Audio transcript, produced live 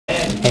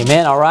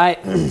Amen. All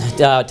right.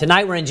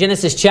 Tonight we're in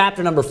Genesis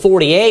chapter number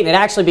 48. And it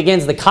actually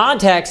begins the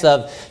context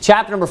of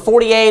chapter number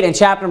 48 and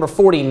chapter number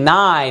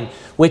 49,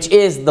 which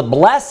is the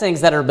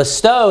blessings that are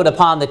bestowed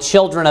upon the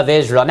children of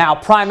Israel. Now,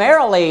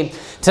 primarily,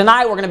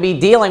 tonight we're going to be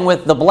dealing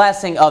with the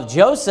blessing of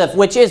Joseph,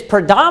 which is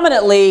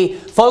predominantly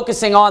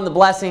focusing on the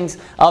blessings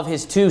of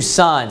his two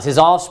sons, his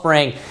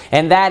offspring,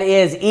 and that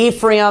is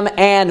Ephraim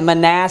and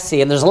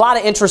Manasseh. And there's a lot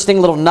of interesting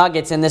little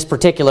nuggets in this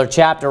particular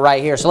chapter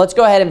right here. So let's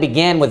go ahead and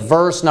begin with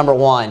verse number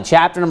 1.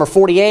 Chapter number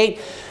 48,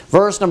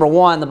 verse number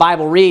 1, the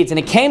Bible reads, "And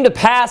it came to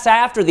pass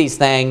after these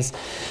things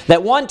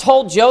that one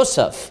told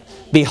Joseph,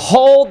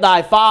 Behold,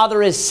 thy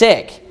father is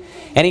sick.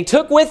 And he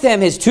took with him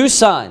his two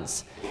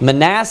sons,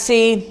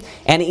 Manasseh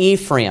and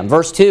Ephraim."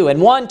 Verse 2, "And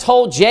one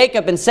told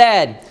Jacob and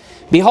said,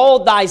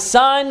 Behold, thy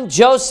son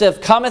Joseph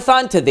cometh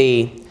unto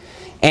thee.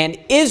 And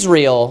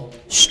Israel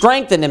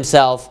strengthened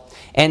himself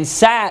and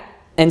sat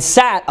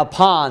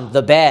upon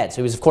the bed." So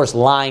he was, of course,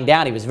 lying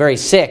down. He was very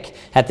sick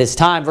at this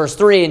time. Verse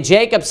 3, "And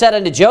Jacob said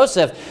unto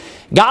Joseph,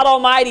 God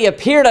Almighty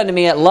appeared unto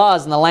me at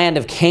Luz in the land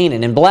of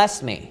Canaan, and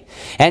blessed me,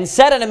 and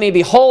said unto me,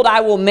 Behold,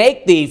 I will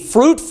make thee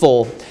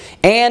fruitful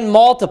and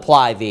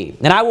multiply thee,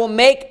 and I will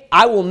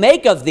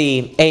make of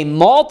thee a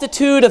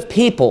multitude of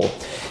people,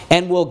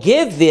 and will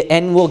give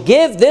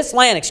this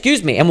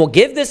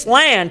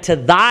land to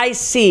thy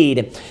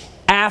seed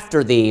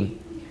after thee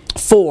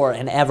for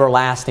an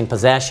everlasting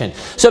possession."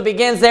 So it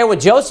begins there with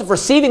Joseph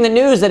receiving the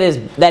news that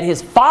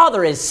his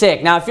father is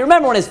sick. Now, if you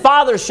remember when his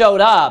father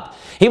showed up,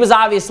 he was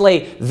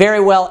obviously very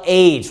well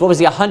aged. What was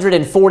he,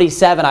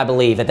 147, I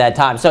believe, at that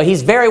time. So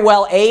he's very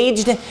well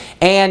aged,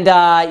 and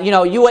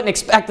you wouldn't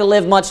expect to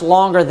live much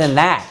longer than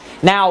that.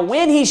 Now,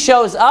 when he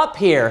shows up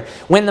here,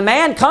 when the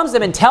man comes to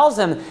him and tells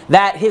him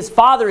that his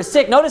father is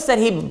sick, notice that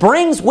he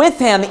brings with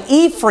him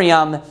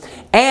Ephraim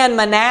and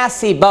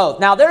Manasseh both.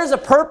 Now, there's a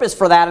purpose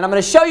for that, and I'm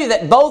going to show you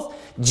that both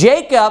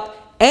Jacob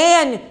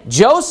and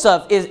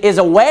Joseph is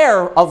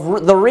aware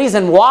of the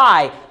reason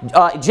why.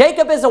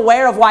 Jacob is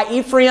aware of why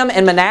Ephraim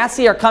and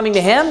Manasseh are coming to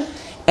him,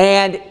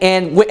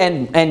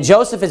 and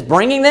Joseph is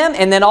bringing them.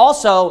 And then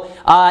also,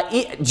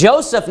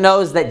 Joseph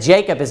knows that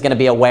Jacob is going to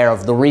be aware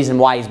of the reason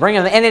why he's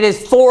bringing them, and it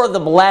is for the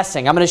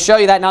blessing. I'm going to show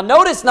you that. Now,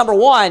 notice, number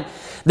 1,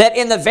 that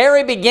in the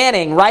very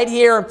beginning, right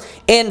here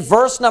in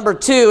verse number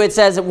 2, it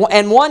says,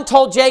 "And one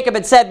told Jacob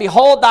and said,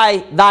 Behold,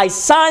 thy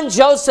son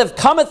Joseph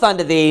cometh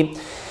unto thee.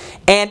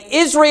 And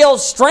Israel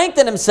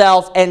strengthened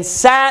himself and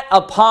sat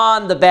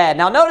upon the bed."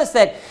 Now notice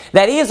that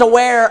he is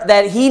aware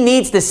that he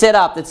needs to sit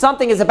up, that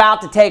something is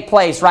about to take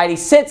place, right? He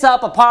sits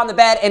up upon the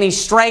bed and he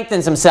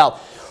strengthens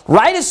himself.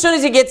 Right as soon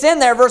as he gets in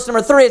there, verse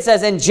number 3, it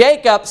says, "And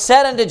Jacob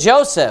said unto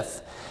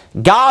Joseph,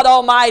 God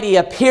Almighty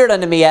appeared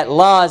unto me at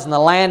Luz in the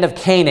land of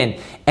Canaan,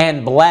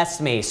 and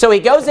blessed me." So he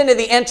goes into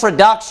the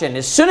introduction.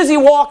 As soon as he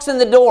walks in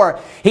the door,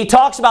 he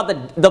talks about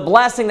the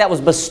blessing that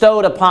was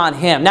bestowed upon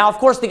him. Now, of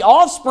course, the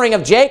offspring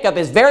of Jacob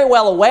is very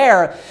well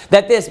aware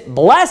that this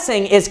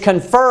blessing is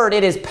conferred.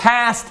 It is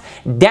passed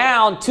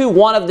down to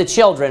one of the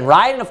children,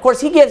 right? And of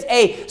course, he gives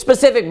a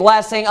specific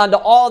blessing unto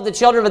all of the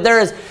children, but there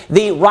is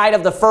the right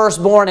of the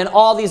firstborn and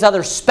all these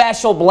other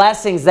special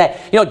blessings that,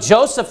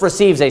 Joseph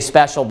receives a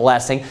special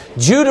blessing.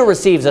 Judah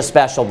receives a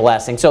special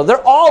blessing. So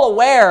they're all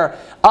aware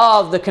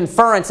of the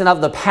conference and of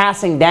the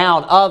passing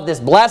down of this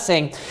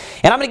blessing.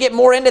 And I'm going to get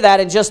more into that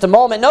in just a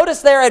moment.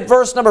 Notice there at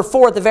verse number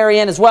 4 at the very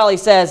end as well,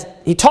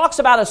 he talks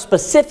about a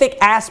specific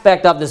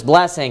aspect of this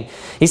blessing.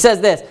 He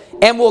says this,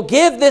 "And will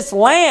give this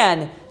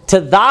land to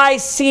thy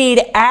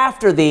seed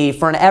after thee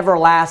for an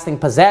everlasting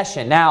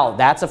possession." Now,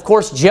 that's of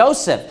course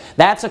Joseph.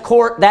 That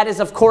is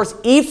of course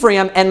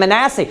Ephraim and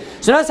Manasseh.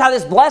 So notice how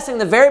this blessing, in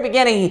the very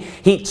beginning,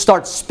 he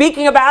starts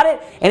speaking about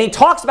it, and he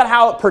talks about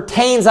how it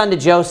pertains unto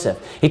Joseph.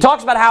 He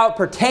talks about how it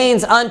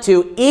pertains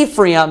unto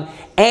Ephraim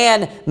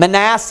and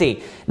Manasseh.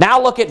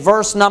 Now look at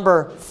verse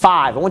number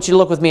 5. I want you to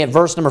look with me at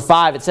verse number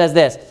 5. It says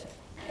this,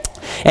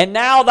 "And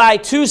now thy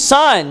two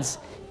sons,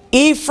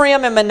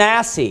 Ephraim and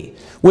Manasseh,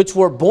 which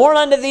were born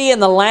unto thee in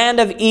the land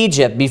of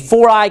Egypt,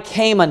 before I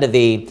came unto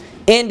thee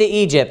into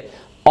Egypt,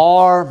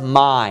 are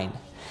mine.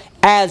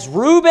 As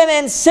Reuben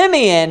and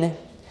Simeon,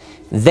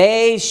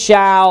 they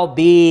shall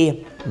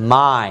be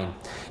mine."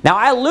 Now,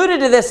 I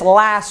alluded to this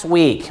last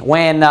week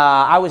when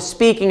I was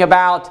speaking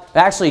about,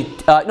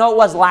 it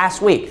was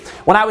last week,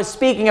 when I was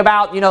speaking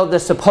about, the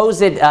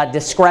supposed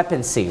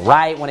discrepancy,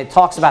 right? When it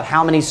talks about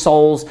how many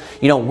souls,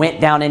 went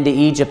down into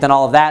Egypt and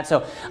all of that.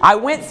 So I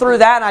went through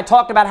that, and I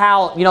talked about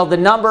how, the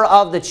number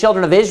of the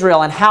children of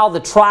Israel and how the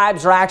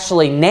tribes are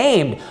actually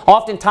named.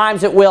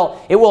 Oftentimes it will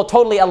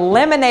totally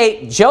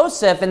eliminate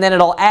Joseph, and then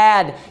it'll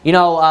add,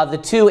 the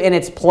two in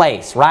its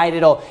place, right?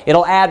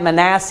 It'll add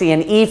Manasseh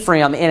and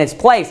Ephraim in its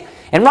place.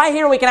 And right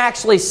here we can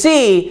actually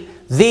see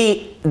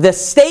the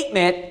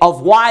statement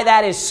of why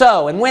that is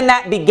so. And when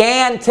that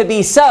began to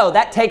be so,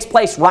 that takes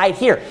place right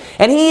here.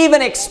 And he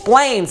even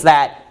explains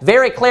that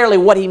very clearly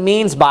what he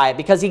means by it,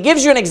 because he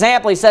gives you an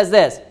example. He says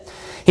this.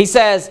 He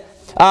says,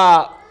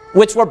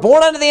 "Which were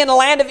born unto thee in the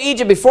land of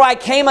Egypt before I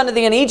came unto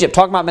thee in Egypt."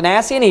 Talking about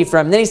Manasseh and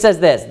Ephraim. And then he says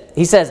this.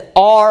 He says,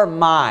 "Are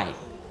mine."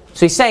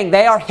 So he's saying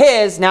they are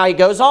his. Now he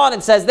goes on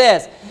and says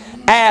this,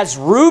 as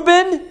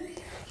Reuben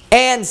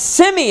and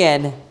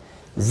Simeon,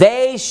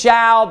 they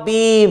shall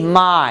be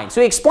mine.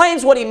 So he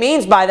explains what he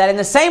means by that in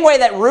the same way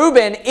that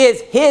Reuben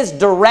is his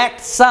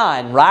direct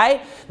son,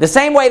 right? The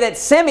same way that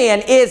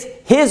Simeon is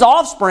his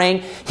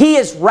offspring, he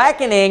is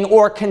reckoning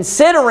or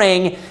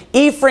considering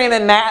Ephraim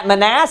and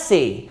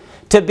Manasseh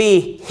to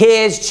be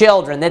his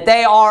children, that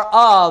they are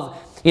of,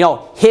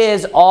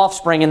 his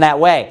offspring in that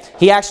way.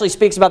 He actually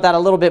speaks about that a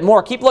little bit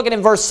more. Keep looking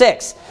in verse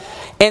 6.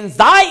 And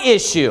thy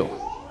issue.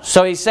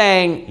 So he's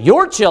saying,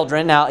 your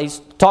children, now he's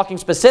talking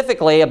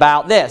specifically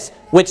about this,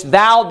 which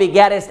thou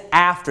begettest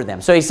after them.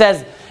 So he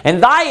says,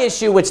 and thy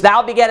issue which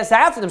thou begettest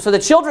after them. So the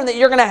children that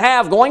you're going to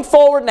have going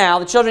forward now,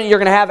 the children that you're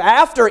going to have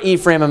after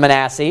Ephraim and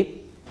Manasseh,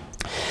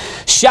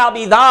 shall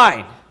be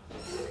thine,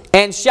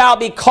 and shall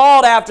be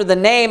called after the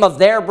name of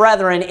their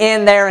brethren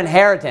in their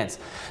inheritance.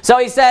 So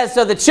he says,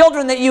 so the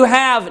children that you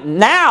have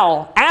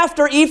now,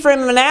 after Ephraim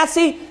and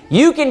Manasseh,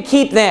 you can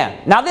keep them.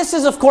 Now this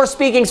is, of course,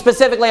 speaking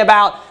specifically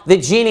about the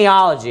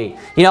genealogy,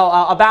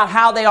 about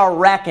how they are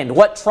reckoned,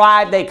 what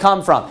tribe they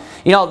come from.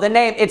 The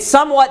name, it's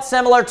somewhat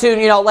similar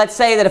to, let's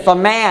say that if a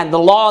man, the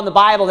law in the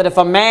Bible, that if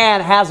a man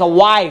has a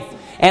wife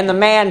and the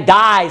man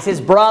dies, his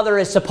brother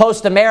is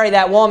supposed to marry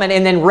that woman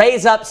and then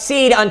raise up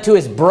seed unto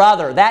his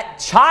brother. That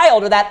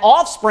child or that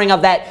offspring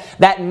of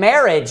that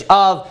marriage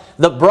of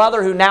the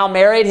brother who now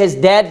married his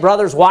dead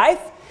brother's wife,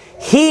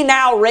 he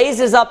now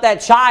raises up that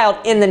child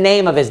in the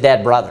name of his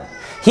dead brother.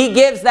 He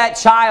gives that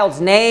child's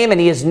name and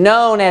he is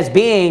known as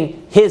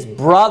being his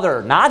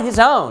brother, not his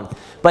own,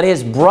 but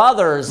his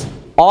brother's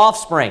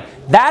offspring.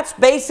 That's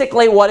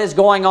basically what is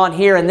going on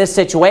here in this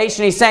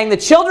situation. He's saying the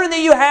children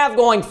that you have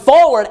going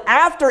forward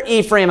after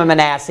Ephraim and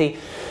Manasseh,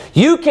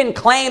 you can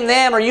claim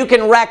them or you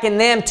can reckon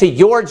them to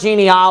your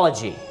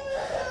genealogy.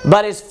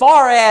 But as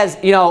far as,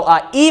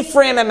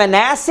 Ephraim and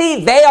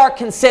Manasseh, they are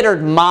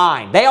considered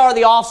mine. They are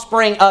the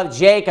offspring of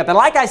Jacob. And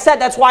like I said,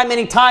 that's why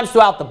many times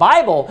throughout the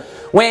Bible,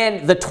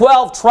 when the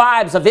 12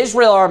 tribes of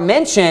Israel are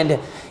mentioned,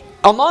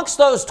 amongst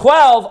those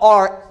 12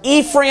 are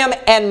Ephraim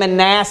and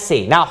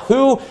Manasseh. Now,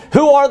 who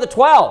are the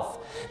 12?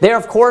 They're,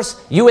 of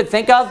course, you would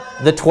think of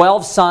the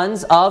 12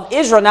 sons of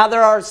Israel. Now,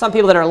 there are some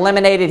people that are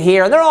eliminated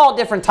here, and they're all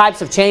different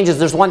types of changes.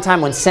 There's one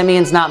time when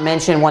Simeon's not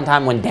mentioned, one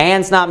time when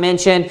Dan's not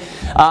mentioned.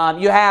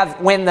 You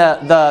have when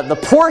the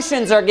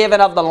portions are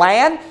given of the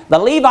land, the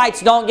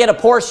Levites don't get a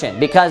portion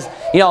because,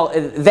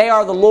 they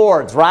are the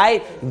Lord's,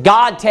 right?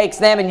 God takes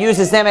them and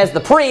uses them as the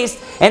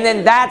priest, and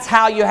then that's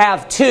how you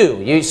have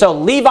two. So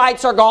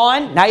Levites are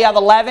gone. Now you have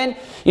 11.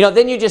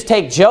 Then you just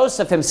take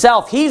Joseph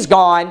himself. He's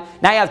gone.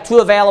 Now you have two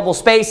available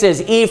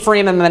spaces.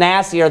 Ephraim and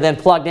Manasseh are then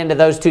plugged into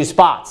those two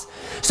spots.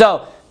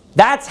 So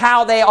that's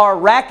how they are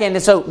reckoned.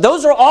 And so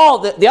those are all,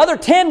 the other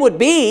 10 would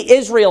be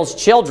Israel's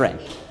children.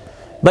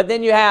 But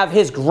then you have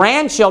his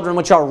grandchildren,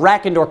 which are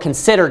reckoned or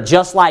considered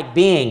just like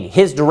being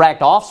his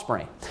direct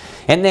offspring.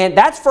 And then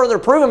that's further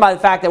proven by the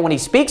fact that when he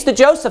speaks to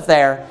Joseph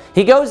there,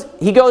 he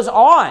goes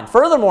on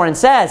furthermore and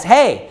says,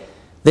 hey,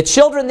 the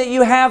children that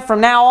you have from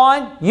now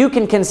on, you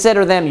can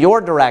consider them your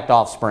direct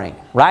offspring,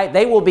 right?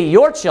 They will be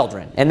your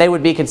children, and they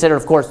would be considered,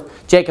 of course,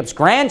 Jacob's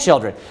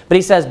grandchildren. But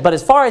he says, but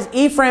as far as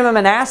Ephraim and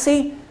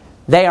Manasseh,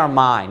 they are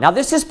mine. Now,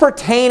 this is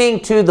pertaining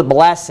to the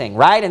blessing,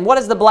 right? And what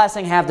does the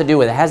blessing have to do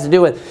with it? It has to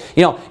do with,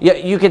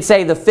 you could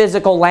say the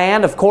physical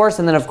land, of course,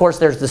 and then, of course,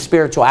 there's the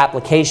spiritual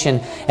application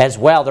as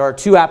well. There are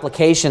two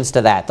applications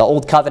to that, the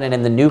Old Covenant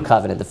and the New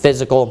Covenant, the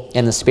physical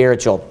and the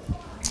spiritual.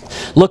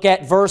 Look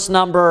at verse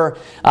number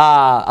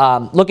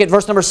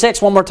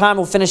 6 one more time.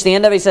 We'll finish the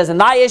end of it. He says, and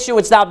thy issue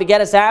which thou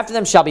begettest after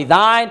them shall be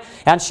thine,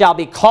 and shall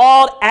be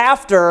called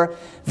after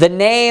the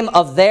name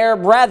of their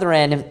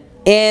brethren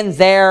in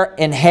their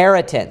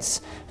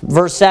inheritance.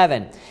 Verse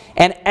 7,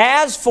 and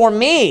as for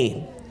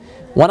me,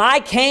 when I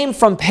came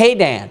from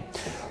Padan,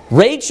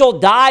 Rachel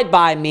died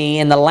by me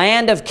in the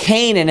land of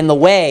Canaan in the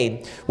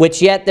way,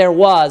 which yet there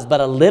was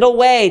but a little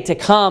way to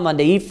come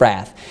unto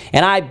Ephrath.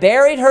 And I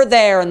buried her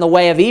there in the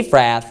way of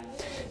Ephrath.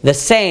 The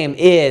same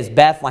is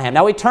Bethlehem.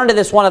 Now we turn to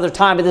this one other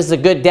time, but this is a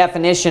good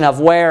definition of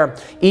where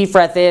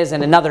Ephrath is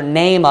and another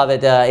name of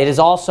it. It is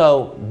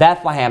also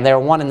Bethlehem. They are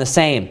one and the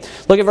same.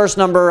 Look at verse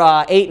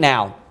number 8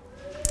 now.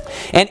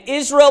 And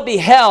Israel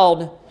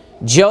beheld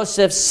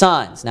Joseph's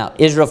sons. Now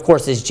Israel, of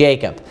course, is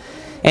Jacob.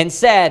 And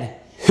said,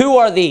 who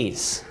are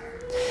these?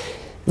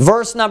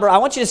 I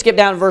want you to skip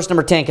down to verse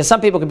number 10, because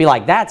some people could be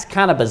like, that's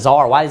kind of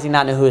bizarre. Why does he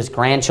not know who his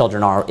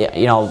grandchildren are?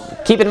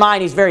 Keep in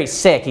mind he's very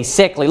sick. He's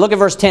sickly. Look at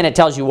verse 10. It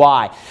tells you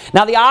why.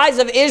 Now the eyes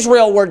of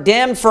Israel were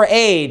dimmed for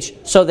age,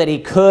 so that he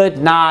could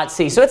not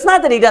see. So it's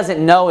not that he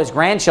doesn't know his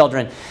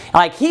grandchildren.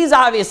 Like, he's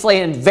obviously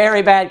in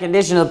very bad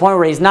condition to the point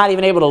where he's not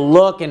even able to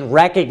look and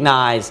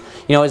recognize,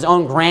 his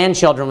own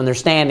grandchildren when they're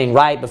standing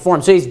right before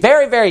him. So he's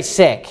very, very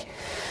sick.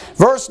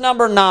 Verse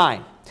number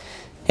 9.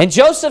 And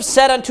Joseph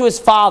said unto his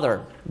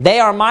father,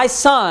 they are my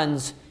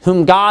sons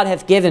whom God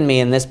hath given me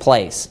in this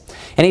place.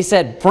 And he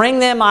said, bring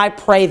them, I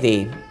pray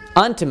thee,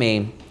 unto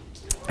me,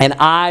 and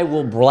I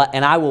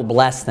will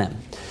bless them.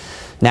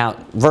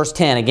 Now, verse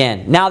 10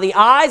 again. Now the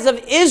eyes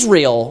of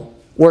Israel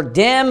were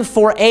dim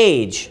for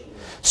age,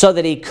 so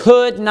that he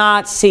could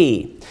not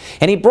see.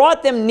 And he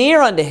brought them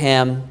near unto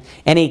him,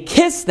 and he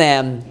kissed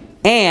them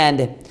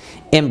and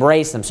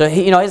embraced them. So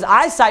his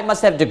eyesight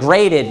must have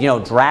degraded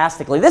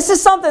drastically. This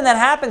is something that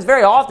happens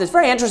very often. It's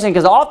very interesting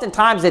because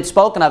oftentimes it's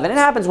spoken of, and it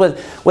happens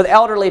with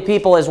elderly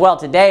people as well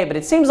today, but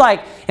it seems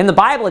like in the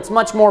Bible it's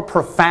much more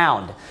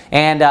profound.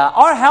 And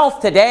our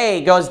health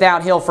today goes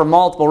downhill for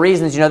multiple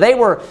reasons. They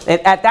were,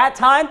 at that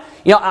time,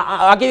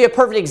 I'll give you a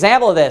perfect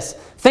example of this.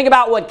 Think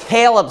about what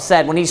Caleb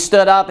said when he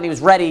stood up and he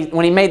was ready,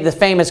 when he made the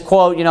famous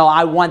quote,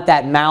 I want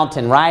that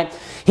mountain, right?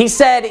 He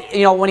said,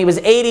 when he was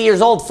 80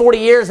 years old, 40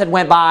 years had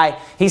went by,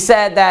 he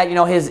said that,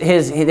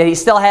 that he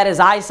still had his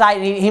eyesight.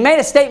 And he made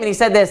a statement, he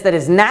said this, that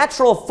his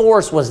natural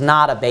force was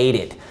not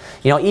abated,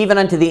 even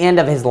unto the end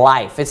of his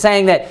life. It's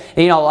saying that,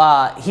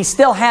 he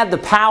still had the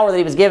power that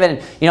he was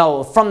given,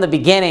 from the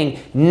beginning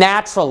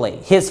naturally.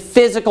 His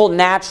physical,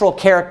 natural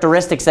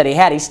characteristics that he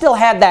had. He still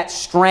had that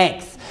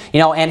strength.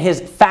 And his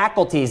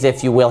faculties,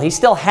 if you will. He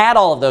still had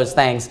all of those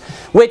things,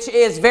 which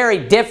is very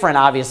different,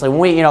 obviously. When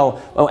we,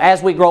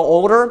 as we grow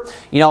older,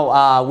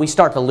 we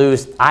start to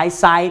lose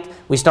eyesight.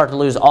 We start to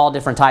lose all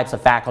different types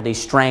of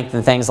faculties, strength,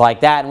 and things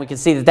like that. And we can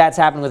see that that's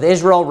happened with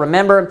Israel.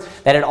 Remember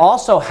that it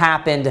also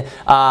happened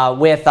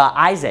with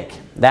Isaac.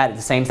 That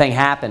the same thing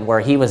happened where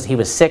he was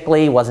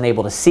sickly, wasn't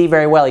able to see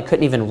very well. He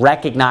couldn't even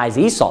recognize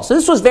Esau. So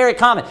this was very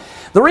common.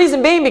 The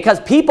reason being because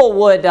people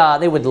would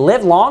they would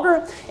live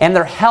longer and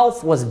their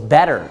health was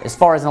better as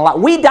far as in a lot.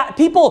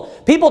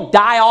 People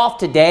die off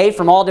today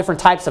from all different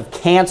types of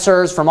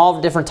cancers, from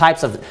all different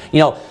types of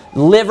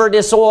liver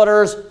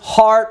disorders,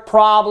 heart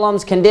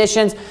problems,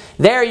 conditions.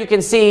 There you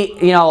can see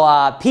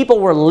people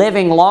were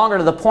living longer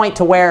to the point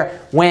to where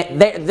when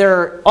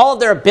all of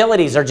their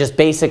abilities are just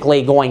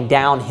basically going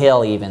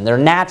downhill. Even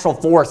their natural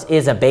force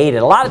is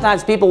abated. A lot of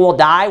times people will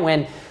die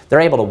when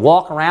they're able to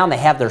walk around, they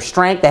have their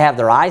strength, they have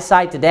their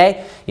eyesight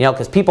today,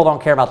 because people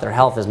don't care about their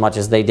health as much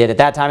as they did at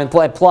that time. And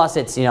plus,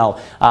 it's,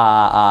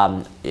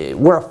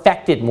 we're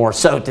affected more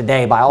so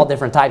today by all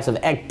different types of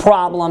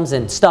problems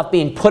and stuff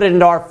being put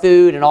into our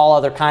food and all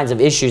other kinds of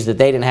issues that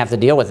they didn't have to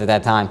deal with at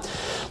that time.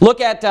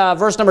 Look at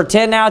verse number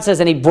 10 now. It says,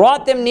 and he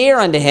brought them near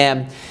unto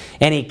him,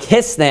 and he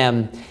kissed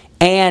them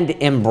and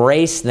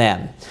embraced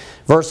them.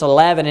 Verse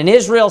 11, and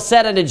Israel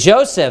said unto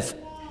Joseph,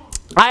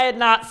 I had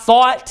not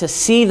thought to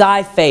see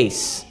thy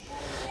face,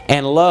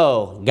 and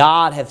lo,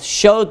 God hath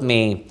showed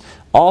me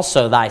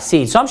also thy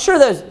seed. So I'm sure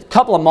there's a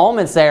couple of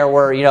moments there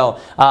where,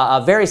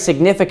 very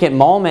significant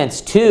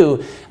moments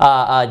to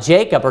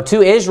Jacob or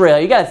to Israel.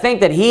 You got to think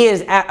that he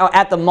is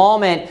at the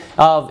moment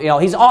of,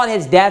 he's on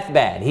his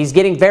deathbed. He's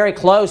getting very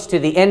close to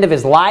the end of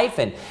his life,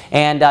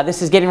 and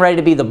this is getting ready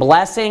to be the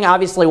blessing.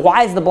 Obviously,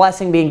 why is the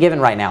blessing being given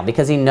right now?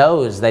 Because he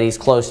knows that he's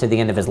close to the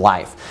end of his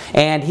life,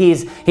 and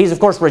he's of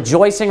course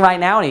rejoicing right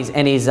now,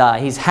 and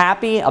he's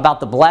happy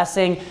about the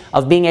blessing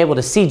of being able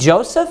to see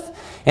Joseph.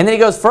 And then he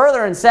goes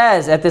further and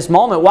says at this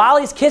moment, while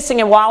he's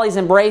kissing and while he's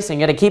embracing,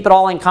 you got to keep it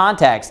all in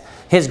context,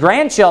 his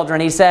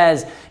grandchildren, he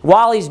says,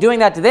 while he's doing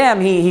that to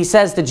them, he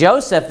says to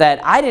Joseph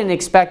that I didn't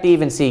expect to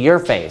even see your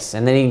face.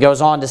 And then he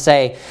goes on to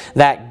say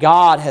that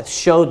God hath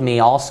showed me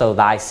also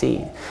thy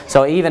seed.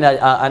 So even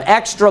an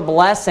extra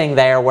blessing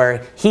there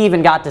where he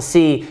even got to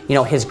see,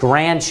 his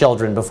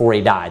grandchildren before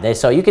he died.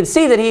 So you can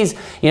see that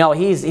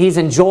he's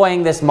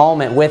enjoying this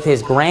moment with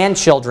his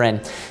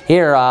grandchildren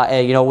here,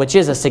 which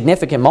is a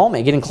significant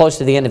moment, getting close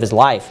to the end of his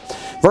life.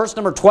 Verse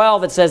number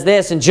 12, it says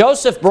this, and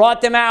Joseph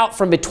brought them out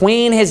from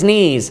between his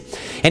knees,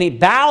 and he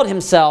bowed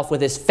himself with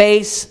his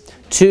face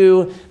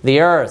to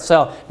the earth.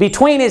 So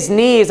between his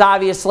knees,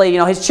 obviously,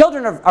 his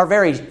children are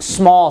very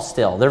small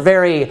still. They're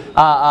very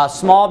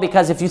small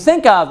because if you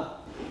think of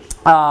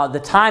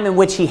the time in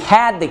which he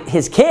had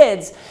his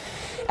kids,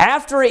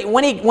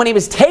 when he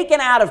was taken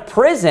out of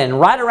prison,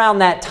 right around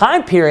that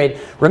time period,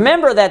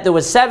 remember that there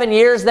was 7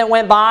 years that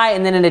went by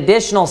and then an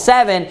additional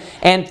 7.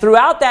 And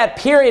throughout that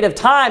period of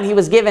time, he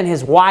was given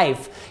his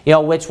wife,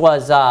 which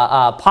was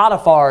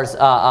Potiphar's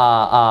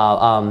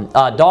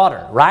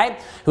daughter, right?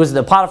 Who was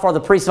the Potiphar, the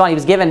priest. He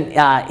was given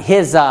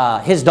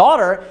his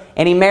daughter,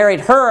 and he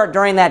married her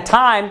during that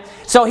time.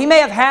 So he may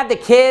have had the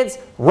kids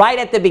right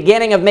at the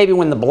beginning of maybe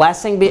when the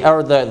blessing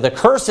or the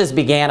curses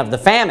began of the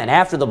famine.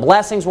 After the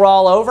blessings were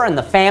all over and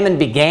the famine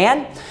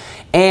began.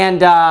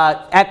 And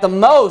at the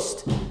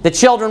most, the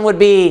children would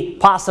be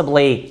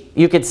possibly,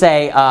 you could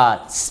say,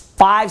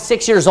 5,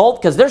 6 years old,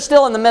 because they're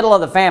still in the middle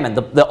of the famine.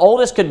 The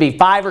oldest could be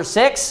 5 or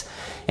 6.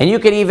 And you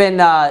could even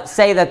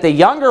say that the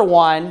younger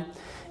one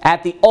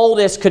at the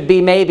oldest could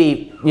be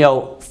maybe,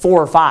 4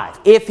 or 5,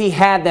 if he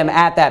had them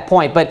at that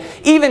point. But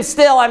even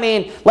still, I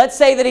mean, let's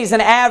say that he's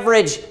an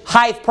average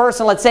height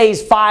person. Let's say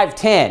he's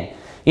 5'10".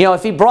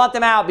 If he brought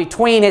them out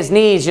between his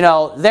knees,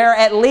 their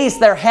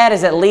head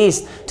is at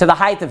least to the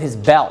height of his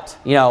belt.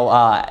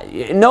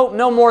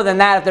 No more than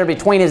that if they're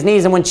between his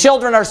knees. And when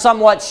children are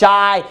somewhat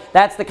shy,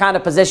 that's the kind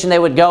of position they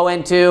would go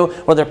into,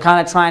 where they're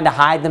kind of trying to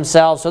hide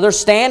themselves. So they're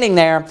standing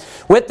there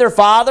with their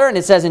father, and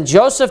it says, and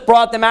Joseph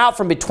brought them out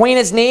from between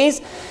his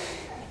knees,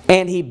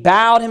 and he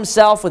bowed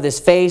himself with his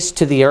face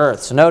to the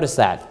earth. So notice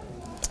that.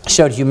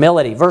 Showed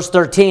humility. Verse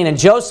 13, and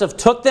Joseph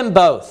took them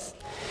both,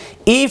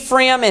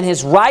 Ephraim in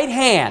his right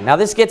hand. Now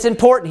this gets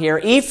important here.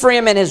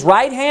 Ephraim in his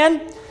right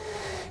hand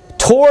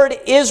toward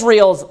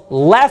Israel's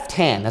left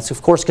hand. That's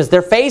of course because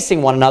they're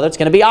facing one another. It's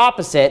going to be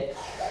opposite.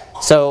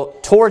 So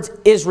towards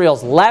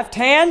Israel's left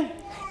hand,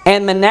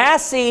 and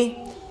Manasseh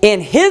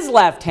in his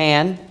left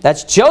hand,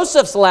 that's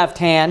Joseph's left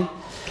hand,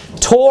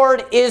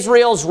 toward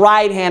Israel's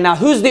right hand. Now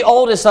who's the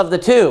oldest of the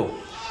two?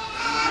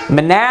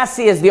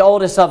 Manasseh is the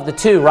oldest of the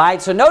two,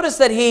 right? So notice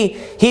that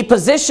he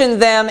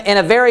positioned them in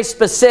a very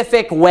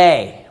specific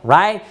way,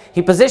 right?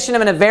 He positioned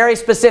them in a very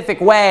specific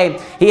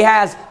way. He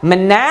has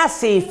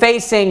Manasseh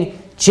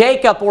facing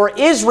Jacob or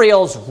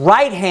Israel's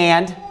right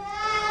hand,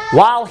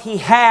 while he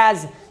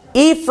has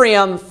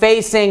Ephraim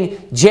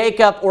facing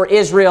Jacob or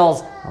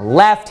Israel's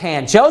left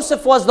hand.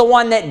 Joseph was the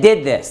one that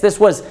did this. This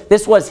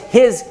was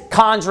his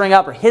conjuring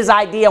up, or his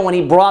idea when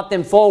he brought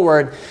them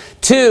forward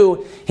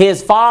to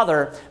his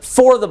father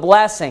for the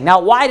blessing.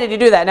 Now, why did he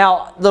do that?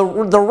 Now, the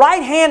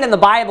right hand in the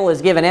Bible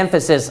is given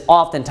emphasis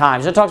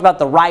oftentimes. It talks about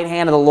the right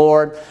hand of the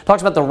Lord. It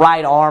talks about the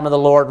right arm of the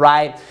Lord,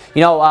 right?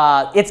 You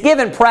know, it's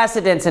given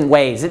precedence in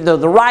ways.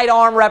 The right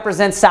arm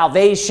represents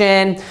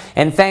salvation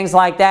and things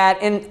like that.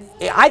 And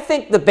I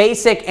think the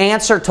basic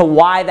answer to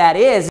why that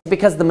is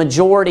because the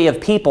majority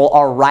of people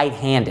are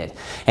right-handed.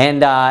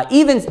 And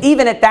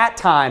even at that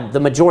time, the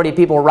majority of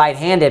people were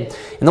right-handed.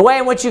 And the way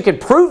in which you could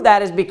prove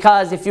that is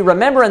because if you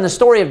remember in the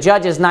story of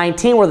Judges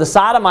 19 where the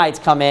Sodomites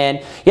come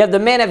in, you have the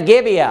men of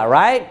Gibeah,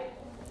 right?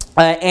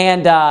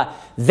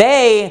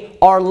 They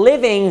are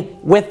living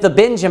with the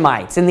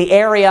Benjamites, in the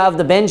area of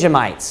the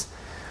Benjamites.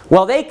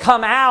 Well, they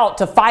come out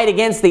to fight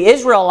against the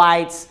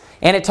Israelites,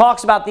 and it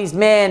talks about these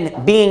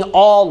men being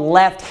all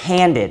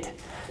left-handed.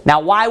 Now,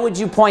 why would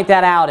you point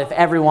that out if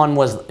everyone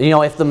was,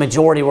 if the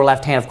majority were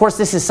left-handed? Of course,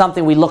 this is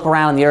something we look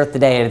around the earth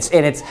today,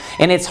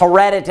 and it's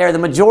hereditary. The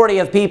majority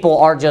of people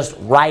are just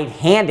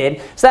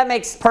right-handed. So that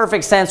makes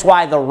perfect sense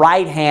why the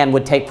right hand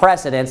would take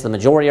precedence. The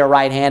majority are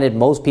right-handed.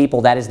 Most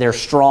people, that is their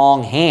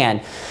strong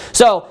hand.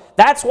 So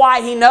that's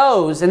why he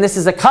knows, and this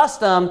is a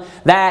custom,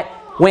 that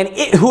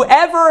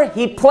whoever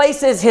he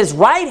places his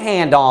right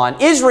hand on,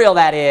 Israel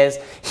that is,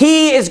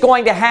 he is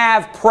going to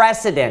have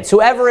precedence.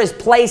 Whoever is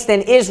placed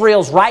in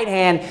Israel's right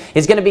hand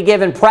is going to be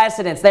given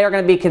precedence. They are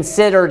going to be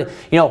considered,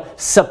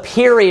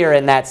 superior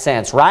in that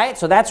sense, right?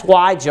 So that's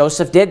why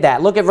Joseph did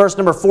that. Look at verse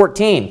number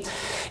 14.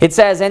 It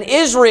says, and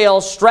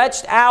Israel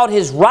stretched out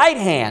his right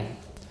hand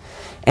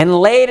and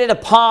laid it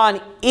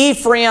upon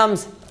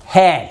Ephraim's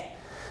head.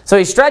 So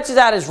he stretches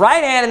out his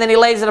right hand and then he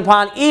lays it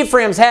upon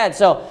Ephraim's head.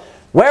 So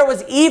where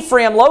was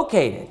Ephraim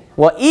located?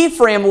 Well,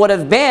 Ephraim would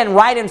have been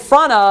right in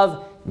front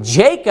of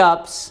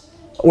Jacob's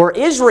or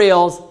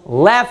Israel's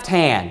left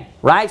hand,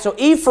 right? So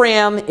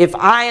Ephraim, if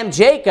I am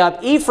Jacob,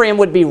 Ephraim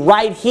would be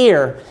right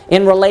here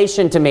in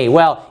relation to me.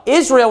 Well,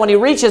 Israel, when he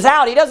reaches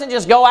out, he doesn't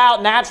just go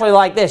out naturally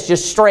like this,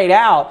 just straight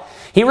out.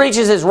 He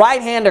reaches his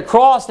right hand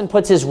across and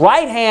puts his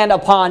right hand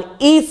upon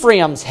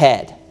Ephraim's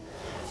head.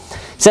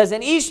 It says,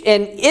 and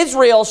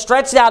Israel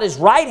stretched out his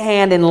right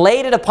hand and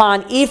laid it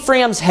upon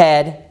Ephraim's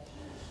head,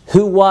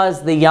 who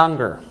was the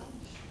younger,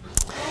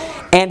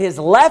 and his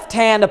left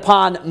hand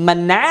upon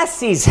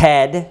Manasseh's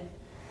head.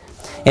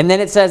 And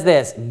then it says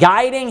this,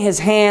 guiding his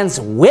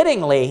hands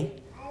wittingly,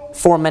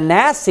 for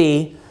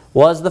Manasseh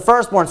was the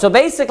firstborn. So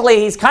basically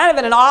he's kind of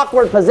in an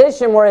awkward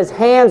position where his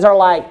hands are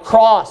like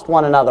crossed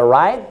one another,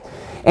 right?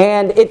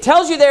 And it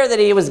tells you there that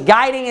he was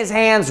guiding his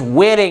hands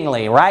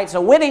wittingly, right? So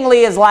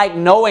wittingly is like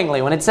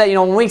knowingly. When it says,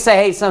 when we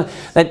say,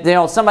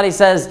 hey, somebody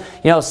says,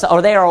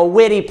 or they are a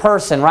witty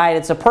person, right?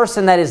 It's a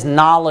person that is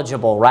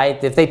knowledgeable,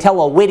 right? If they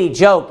tell a witty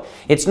joke,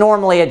 it's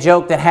normally a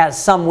joke that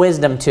has some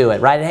wisdom to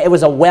it, right? It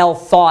was a well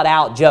thought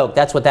out joke.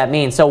 That's what that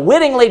means. So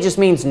wittingly just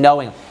means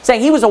knowing.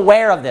 Saying he was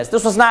aware of this.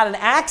 This was not an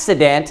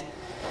accident.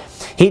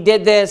 He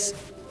did this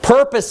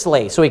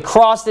purposely. So he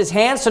crossed his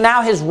hands. So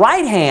now his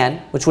right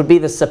hand, which would be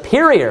the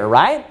superior,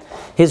 right?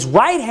 His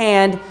right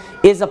hand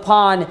is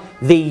upon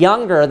the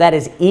younger, that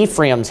is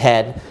Ephraim's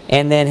head.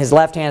 And then his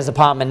left hand is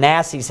upon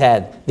Manasseh's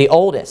head, the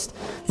oldest.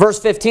 Verse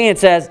 15 it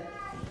says,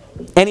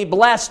 and he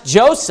blessed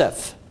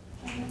Joseph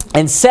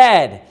and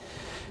said,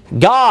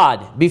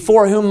 God,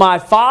 before whom my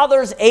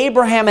fathers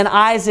Abraham and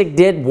Isaac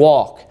did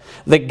walk,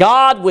 the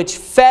God which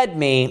fed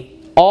me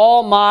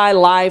all my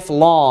life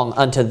long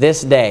unto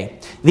this day,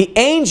 the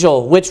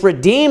angel which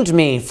redeemed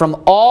me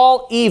from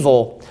all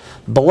evil,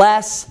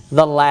 bless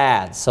the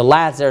lads. So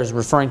lads there is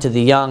referring to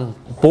the young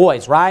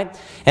boys, right?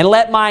 And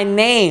let my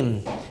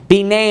name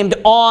be named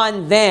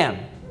on them,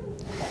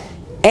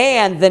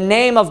 and the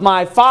name of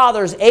my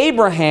fathers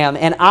Abraham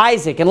and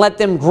Isaac, and let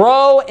them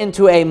grow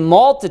into a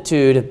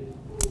multitude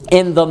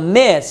in the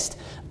midst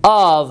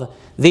of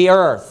the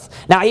earth.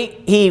 Now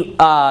he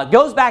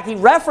goes back, he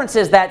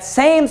references that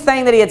same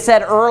thing that he had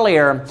said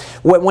earlier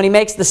when he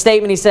makes the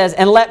statement. He says,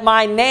 and let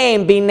my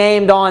name be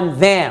named on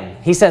them.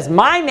 He says,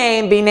 my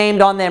name be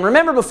named on them.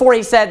 Remember before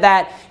he said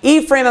that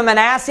Ephraim and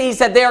Manasseh, he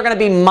said they are going to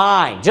be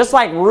mine. Just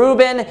like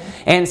Reuben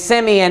and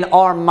Simeon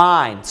are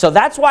mine. So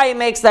that's why he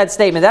makes that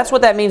statement. That's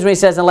what that means when he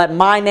says, and let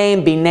my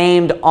name be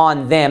named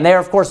on them. They are,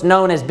 of course,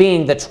 known as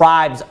being the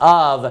tribes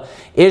of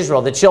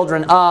Israel, the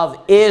children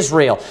of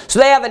Israel. So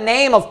they have a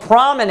name of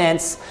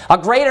prominence, a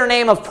greater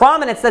name of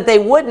prominence that they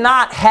would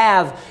not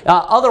have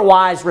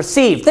otherwise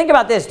received. Think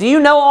about this. Do you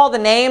know all the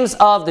names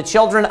of the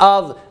children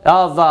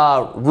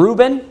of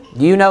Reuben?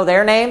 Do you know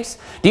their names?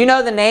 Do you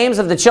know the names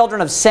of the children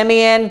of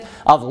Simeon,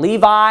 of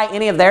Levi,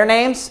 any of their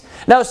names?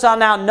 No. So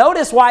now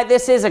notice why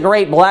this is a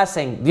great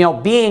blessing. You know,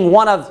 being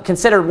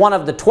considered one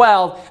of the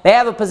 12, they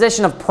have a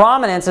position of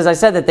prominence, as I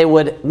said, that they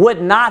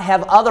would not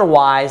have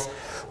otherwise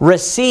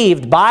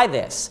received by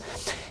this.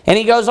 And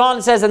he goes on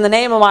and says, in the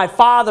name of my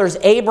fathers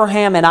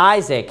Abraham and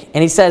Isaac,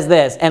 and he says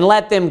this, and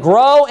let them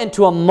grow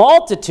into a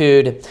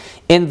multitude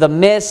in the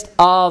midst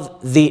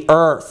of the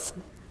earth.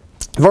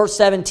 Verse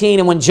 17,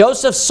 and when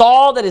Joseph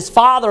saw that his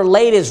father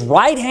laid his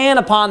right hand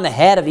upon the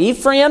head of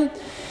Ephraim,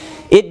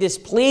 it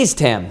displeased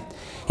him.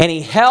 And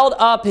he held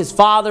up his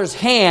father's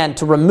hand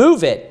to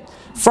remove it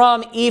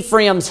from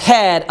Ephraim's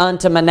head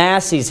unto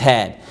Manasseh's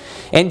head.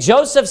 And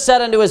Joseph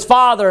said unto his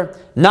father,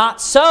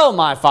 not so,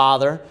 my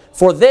father,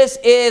 for this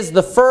is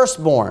the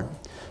firstborn.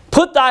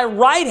 Put thy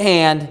right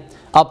hand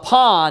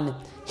upon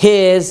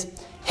his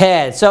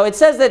head. So it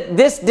says that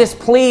this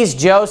displeased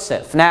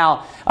Joseph.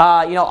 Now,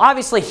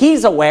 obviously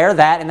he's aware of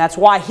that, and that's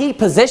why he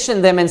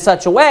positioned them in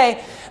such a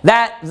way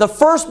that the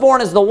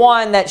firstborn is the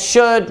one that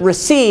should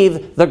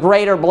receive the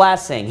greater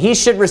blessing. He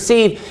should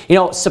receive,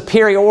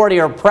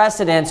 superiority or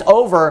precedence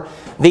over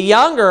the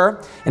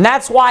younger, and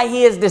that's why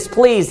he is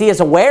displeased. He is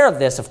aware of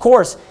this, of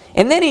course.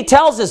 And then he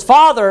tells his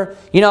father,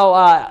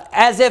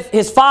 as if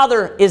his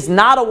father is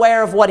not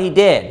aware of what he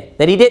did,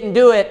 that he didn't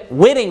do it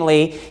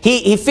wittingly.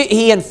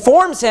 He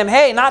informs him,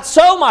 hey, not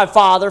so, my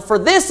father, for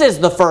this is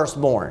the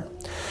firstborn.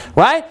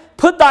 Right?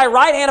 Put thy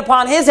right hand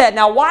upon his head.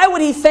 Now, why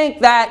would he think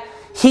that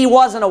he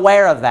wasn't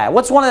aware of that?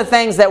 What's one of the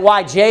things that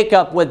why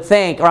Joseph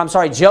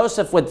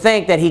would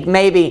think that he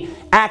maybe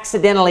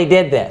accidentally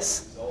did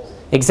this?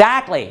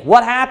 Exactly.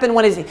 What happened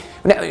when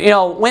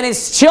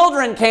his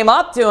children came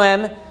up to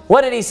him,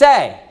 what did he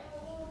say?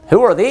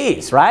 Who are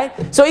these, right?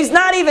 So he's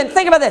not even,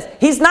 think about this,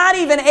 he's not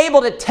even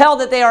able to tell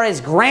that they are his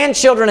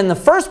grandchildren in the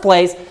first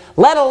place,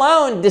 let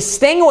alone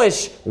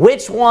distinguish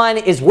which one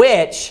is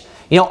which,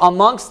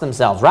 amongst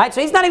themselves, right?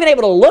 So he's not even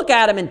able to look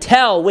at them and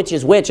tell which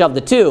is which of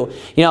the two.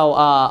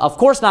 Of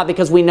course not,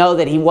 because we know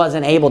that he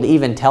wasn't able to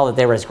even tell that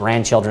they were his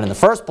grandchildren in the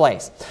first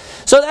place.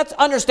 So that's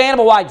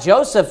understandable why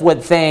Joseph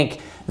would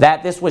think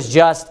that this was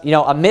just,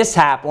 a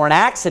mishap or an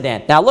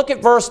accident. Now look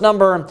at verse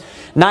number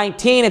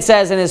 19. It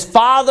says, and his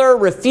father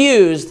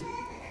refused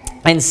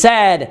and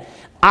said,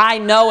 I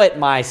know it,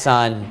 my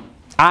son,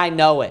 I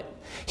know it.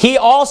 He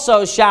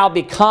also shall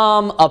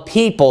become a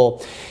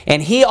people,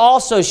 and he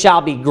also shall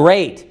be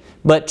great.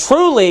 But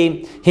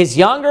truly, his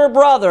younger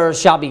brother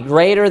shall be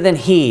greater than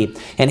he,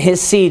 and his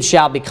seed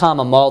shall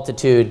become a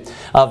multitude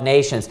of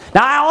nations.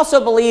 Now, I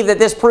also believe that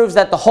this proves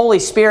that the Holy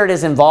Spirit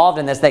is involved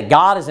in this, that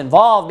God is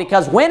involved,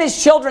 because when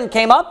his children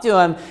came up to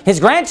him, his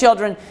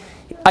grandchildren,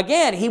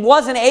 again, he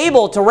wasn't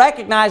able to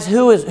recognize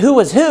who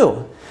was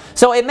who.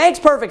 So it makes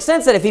perfect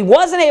sense that if he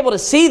wasn't able to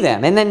see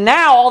them, and then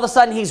now all of a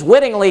sudden he's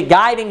wittingly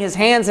guiding his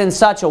hands in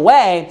such a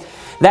way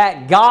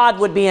that God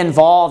would be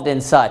involved in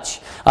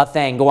such a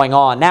thing going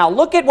on. Now,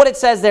 look at what it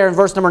says there in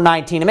verse number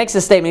 19. It makes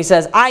a statement. He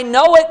says, I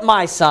know it,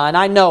 my son,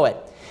 I know it.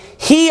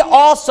 He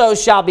also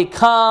shall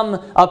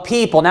become a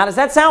people. Now, does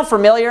that sound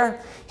familiar?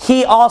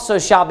 He also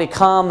shall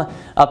become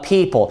a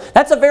people.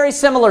 That's a very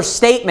similar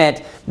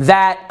statement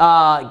that,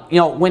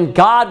 when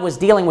God was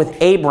dealing with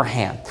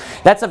Abraham.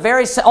 That's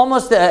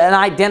almost an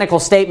identical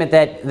statement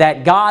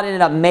that God ended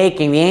up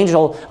making. The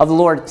angel of the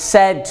Lord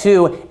said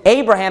to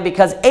Abraham,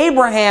 because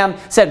Abraham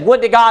said,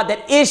 would to God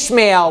that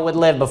Ishmael would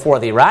live before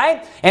thee,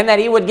 right? And that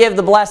he would give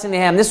the blessing to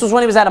him. This was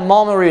when he was at a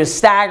moment where he was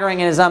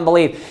staggering in his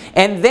unbelief.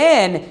 And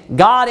then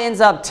God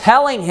ends up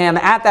telling him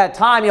at that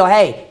time,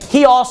 hey,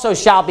 he also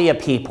shall be a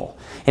people.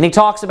 And he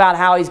talks about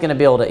how he's going to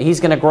build it. He's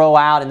going to grow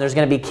out, and there's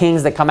going to be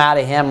kings that come out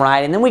of him,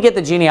 right? And then we get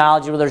the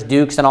genealogy where there's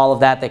dukes and all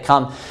of that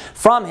come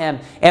from him.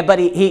 But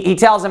he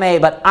tells him, hey,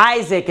 but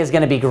Isaac is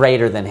going to be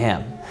greater than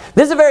him.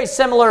 This is a very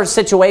similar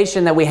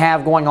situation that we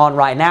have going on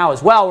right now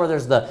as well, where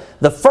there's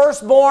the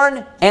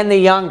firstborn and the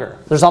younger.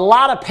 There's a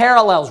lot of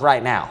parallels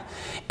right now.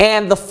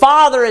 And the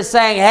father is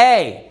saying,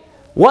 hey,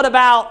 what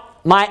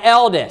about my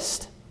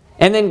eldest?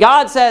 And then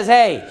God says,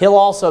 hey, he'll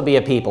also be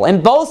a people.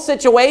 In both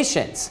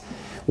situations,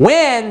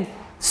 when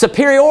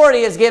superiority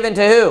is given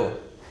to who?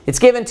 It's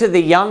given to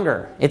the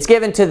younger. It's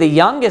given to the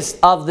youngest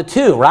of the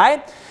two,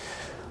 right?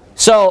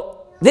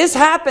 So this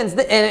happens,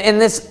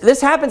 and this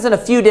happens in a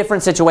few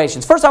different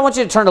situations. First, I want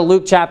you to turn to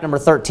Luke chapter number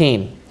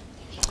 13.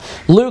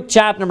 Luke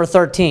chapter number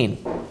 13.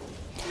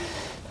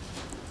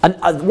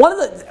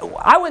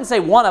 I wouldn't say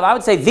one of, I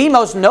would say the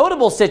most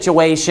notable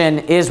situation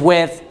is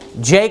with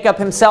Jacob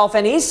himself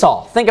and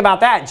Esau. Think about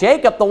that.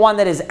 Jacob, the one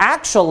that is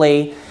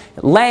actually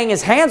laying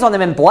his hands on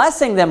them and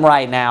blessing them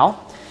right now.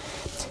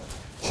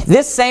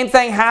 This same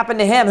thing happened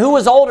to him. Who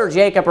was older,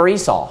 Jacob or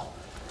Esau?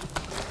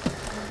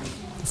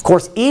 Of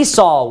course,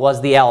 Esau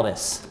was the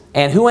eldest.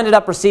 And who ended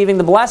up receiving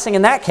the blessing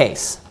in that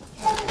case?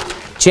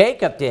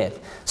 Jacob did.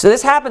 So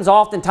this happens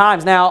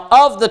oftentimes. Now,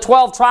 of the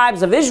 12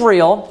 tribes of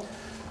Israel,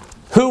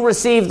 who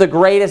received the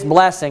greatest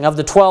blessing of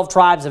the 12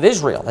 tribes of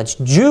Israel? That's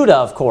Judah,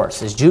 of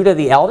course. Is Judah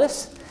the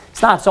eldest?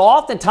 It's not. So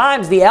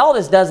oftentimes the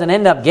eldest doesn't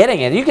end up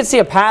getting it. You can see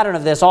a pattern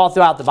of this all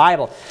throughout the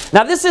Bible.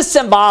 Now this is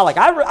symbolic.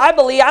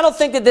 I don't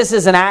think that this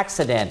is an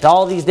accident,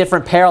 all these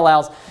different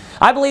parallels.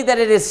 I believe that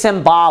it is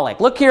symbolic.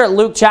 Look here at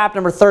Luke chapter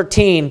number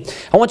 13.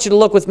 I want you to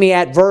look with me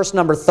at verse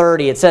number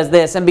 30. It says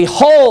this, "And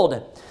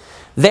behold,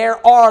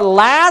 there are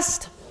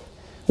last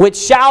which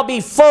shall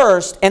be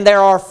first, and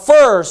there are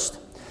first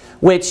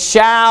which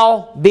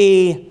shall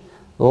be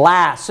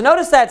last." So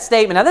notice that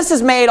statement. Now this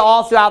is made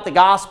all throughout the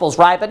Gospels,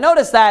 right? But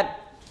notice that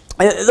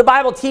the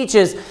Bible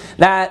teaches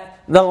that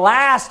the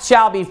last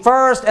shall be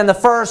first and the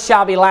first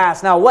shall be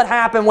last. Now what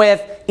happened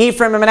with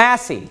Ephraim and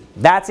Manasseh?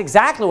 That's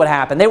exactly what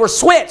happened. They were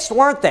switched,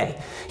 weren't they?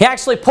 He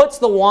actually puts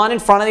the one in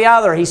front of the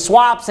other. He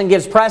swaps and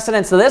gives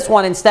precedence to this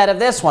one instead of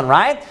this one,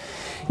 right?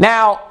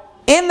 Now,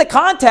 in the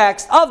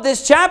context of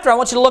this chapter, I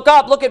want you to look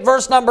up. Look at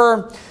verse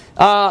number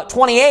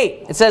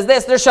 28. It says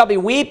this, "There shall be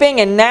weeping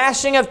and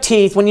gnashing of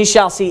teeth when you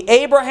shall see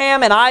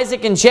Abraham and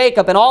Isaac and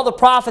Jacob and all the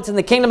prophets in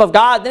the kingdom of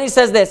God." Then he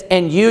says this,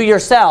 "And you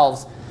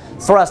yourselves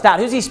thrust out."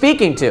 Who's he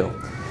speaking to?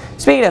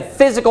 Speaking of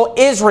physical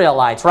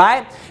Israelites,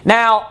 right?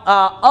 Now,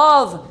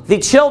 of the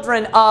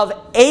children of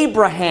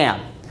Abraham,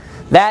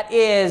 that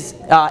is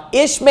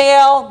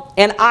Ishmael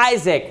and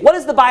Isaac. What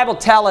does the Bible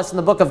tell us in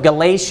the book of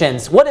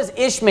Galatians? What does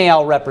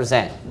Ishmael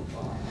represent?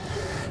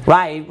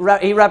 Right,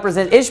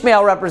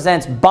 Ishmael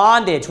represents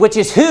bondage, which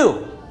is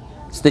who?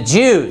 It's the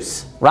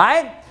Jews,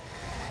 right?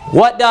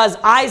 What does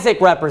Isaac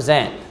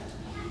represent?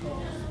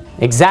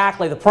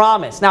 Exactly, the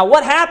promise. Now,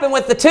 what happened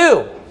with the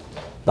two?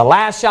 The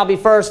last shall be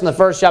first and the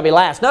first shall be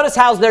last. Notice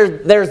how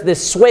there's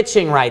this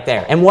switching right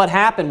there. And what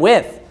happened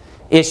with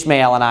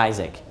Ishmael and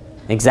Isaac?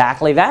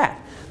 Exactly that.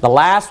 The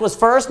last was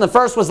first and the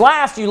first was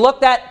last. You look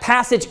that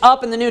passage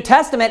up in the New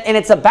Testament and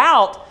it's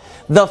about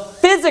the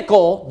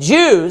physical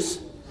Jews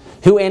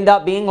who end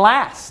up being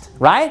last,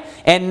 right?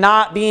 And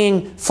not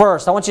being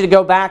first. I want you to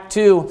go back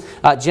to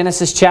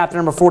Genesis chapter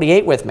number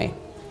 48 with me.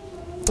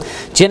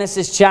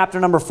 Genesis chapter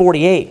number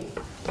 48.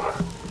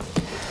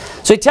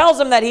 So he tells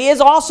them that he is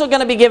also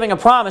going to be giving a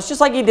promise,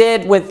 just like he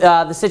did with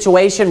the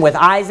situation with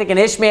Isaac and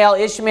Ishmael.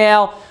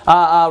 Ishmael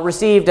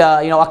received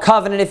a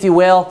covenant, if you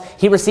will.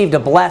 He received a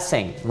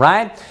blessing,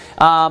 right?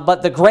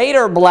 But the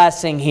greater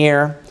blessing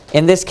here,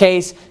 in this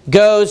case,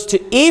 goes to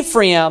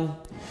Ephraim,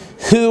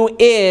 who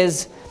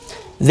is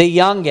the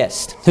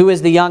youngest. Who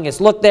is the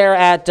youngest? Look there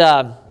at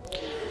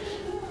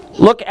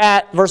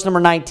verse number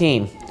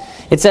 19.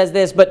 It says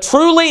this, "But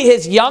truly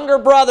his younger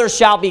brother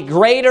shall be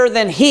greater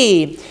than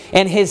he,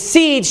 and his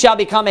seed shall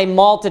become a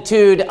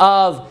multitude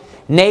of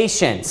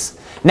nations."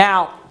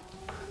 Now,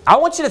 I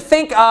want you to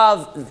think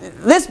of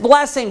this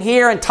blessing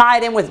here and tie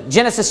it in with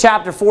Genesis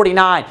chapter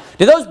 49.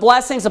 Do those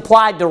blessings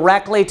apply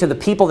directly to the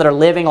people that are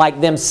living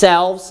like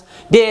themselves?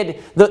 And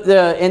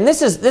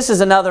this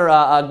is another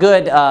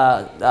good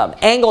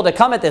angle to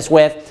come at this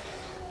with.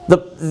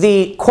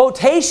 The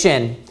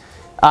quotation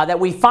that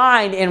we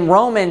find in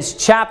Romans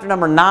chapter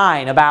number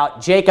 9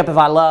 about Jacob have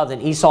I loved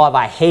and Esau have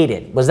I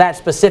hated. Was that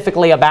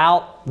specifically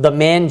about the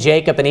men,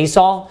 Jacob and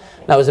Esau?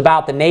 No, it was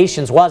about the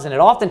nations, wasn't it?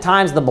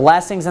 Oftentimes the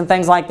blessings and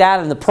things like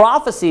that and the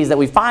prophecies that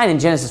we find in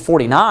Genesis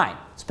 49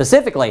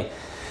 specifically,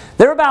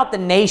 they're about the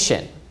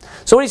nation.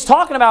 So what he's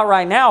talking about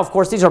right now, of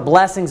course, these are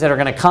blessings that are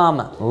going to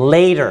come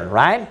later,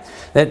 right?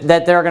 That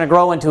they're going to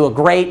grow into a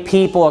great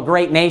people, a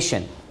great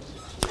nation.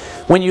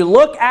 When you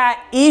look at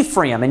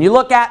Ephraim and you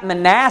look at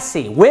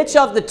Manasseh, which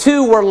of the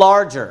two were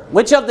larger?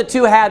 Which of the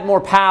two had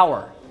more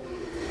power?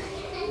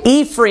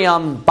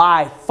 Ephraim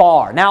by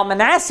far. Now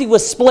Manasseh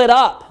was split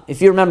up,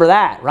 if you remember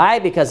that,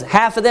 right? Because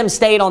half of them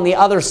stayed on the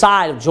other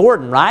side of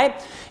Jordan, right?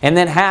 And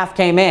then half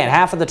came in,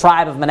 half of the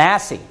tribe of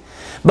Manasseh.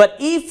 But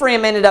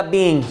Ephraim ended up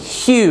being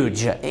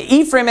huge.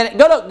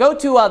 Go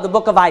to the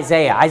book of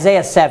Isaiah,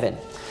 Isaiah 7.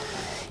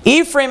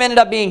 Ephraim ended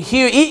up being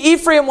huge.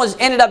 Ephraim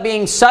ended up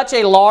being such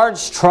a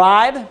large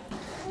tribe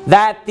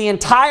that the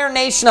entire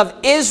nation of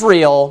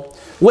Israel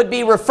would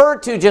be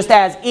referred to just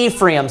as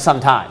Ephraim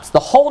sometimes. The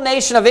whole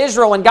nation of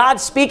Israel, when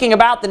God's speaking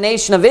about the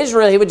nation of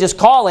Israel, he would just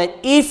call it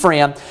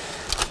Ephraim,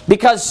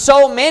 because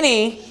so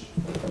many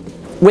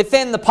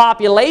within the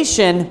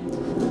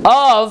population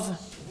of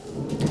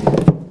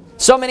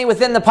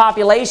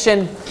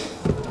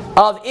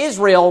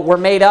Israel were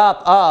made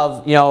up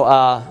of,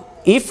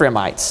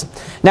 Ephraimites.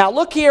 Now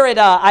look here at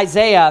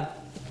Isaiah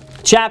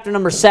chapter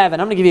number 7.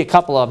 I'm going to give you a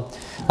couple of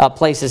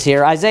places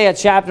here. Isaiah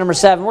chapter number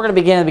 7. We're going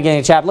to begin at the beginning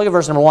of the chapter. Look at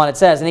verse number 1. It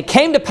says, "And it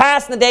came to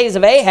pass in the days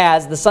of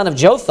Ahaz, the son of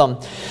Jotham,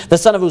 the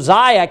son of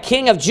Uzziah,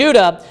 king of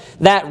Judah,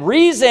 that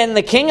Rezin,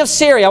 the king of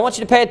Syria," I want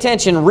you to pay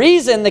attention,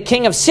 "Rezin, the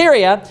king of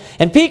Syria,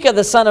 and Pekah,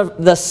 the son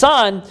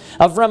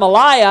of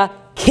Remaliah,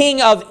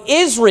 king of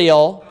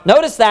Israel,"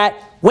 notice that,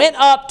 "went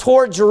up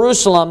toward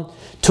Jerusalem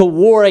to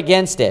war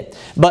against it,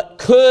 but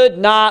could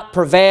not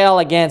prevail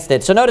against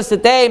it." So notice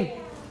that they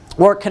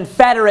were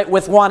confederate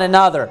with one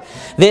another.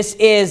 This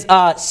is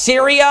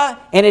Syria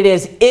and it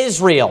is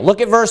Israel.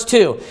 Look at verse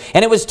 2.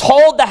 "And it was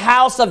told the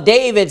house of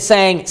David,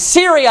 saying,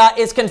 Syria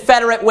is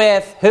confederate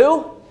with"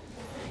 who?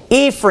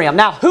 Ephraim.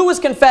 Now, who was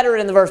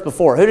confederate in the verse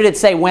before? Who did it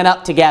say went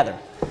up together?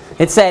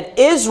 It said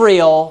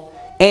Israel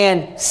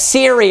and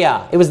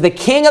Syria. It was the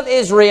king of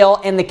Israel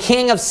and the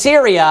king of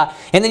Syria.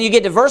 And then you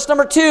get to verse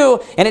number 2,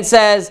 and it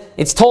says,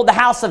 it's told the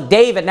house of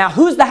David. Now,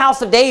 who's the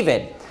house of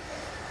David?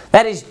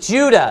 That is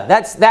Judah.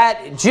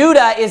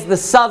 Judah is the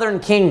southern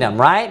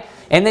kingdom, right?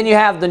 And then you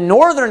have the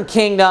northern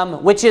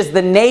kingdom, which is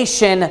the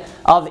nation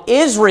of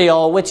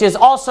Israel, which is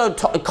also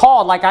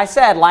called, like I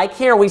said, like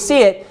here we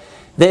see it,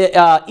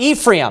 the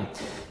Ephraim.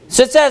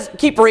 So it says,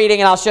 keep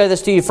reading and I'll show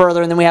this to you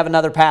further, and then we have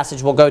another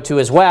passage we'll go to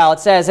as well. It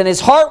says, "And his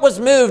heart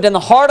was moved, and the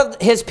heart of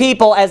his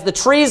people as the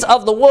trees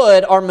of the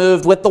wood are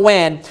moved with the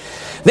wind.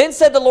 Then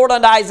said the Lord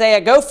unto Isaiah,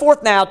 Go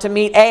forth now to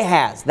meet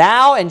Ahaz,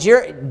 thou and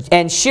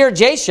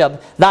Shear-Jashub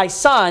thy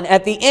son,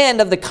 at the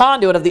end of the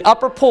conduit of the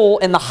upper pool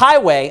in the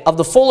highway of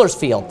the fuller's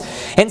field.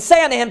 And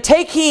say unto him,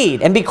 Take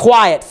heed, and be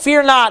quiet,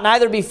 fear not,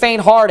 neither be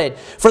faint-hearted,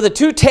 for the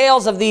two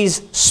tails of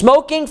these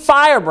smoking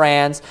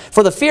firebrands,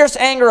 for the fierce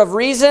anger of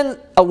Rezin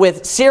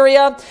with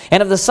Syria,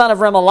 and of the son of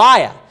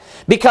Remaliah.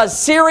 Because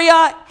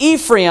Syria,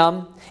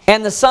 Ephraim,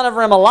 and the son of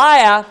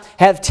Remaliah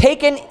have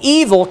taken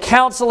evil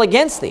counsel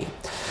against thee.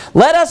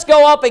 Let us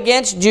go up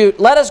against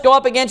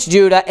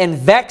Judah and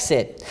vex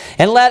it,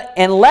 and let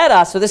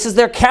us," so this is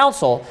their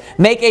counsel,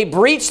 "make a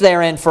breach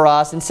therein for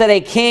us, and set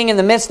a king in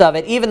the midst of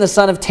it, even the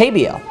son of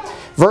Tabiah."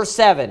 Verse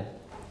 7.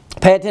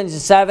 Pay attention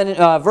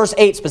to verse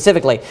 8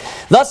 specifically.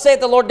 "Thus saith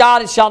the Lord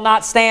God, it shall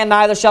not stand,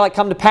 neither shall it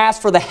come to pass,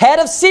 for the head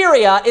of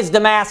Syria is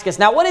Damascus."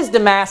 Now, what is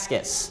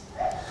Damascus?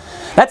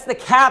 That's the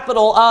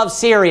capital of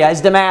Syria,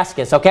 is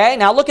Damascus, okay?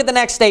 Now look at the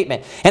next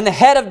statement. "And the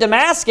head of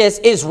Damascus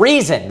is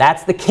Rezin."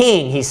 That's the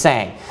king, he's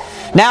saying.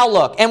 Now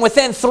look, "And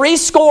within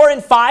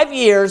 65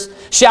 years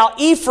shall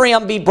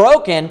Ephraim be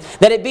broken,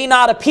 that it be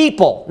not a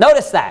people."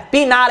 Notice that.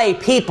 Be not a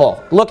people.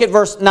 Look at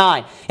verse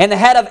 9. "And the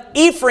head of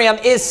Ephraim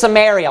is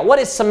Samaria." What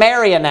is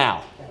Samaria now?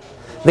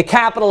 The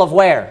capital of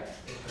where?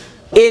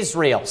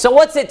 Israel. So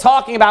what's it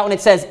talking about when it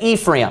says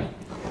Ephraim?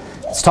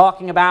 It's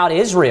talking about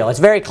Israel. It's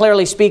very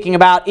clearly speaking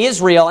about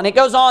Israel. And it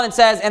goes on and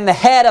says, "And the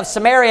head of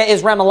Samaria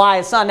is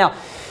Remaliah's son." Now,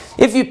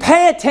 if you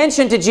pay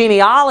attention to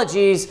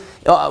genealogies,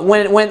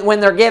 when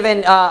they're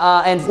given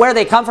and where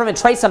they come from and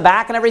trace them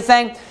back and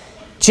everything,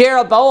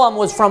 Jeroboam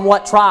was from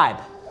what tribe?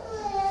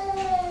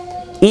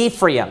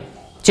 Ephraim.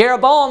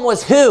 Jeroboam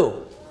was who?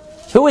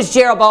 Who was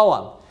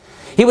Jeroboam?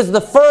 He was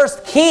the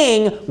first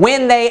king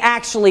when they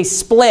actually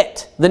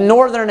split the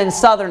northern and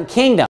southern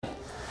kingdom.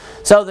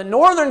 So the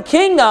northern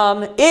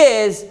kingdom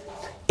is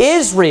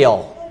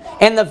Israel.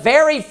 And the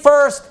very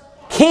first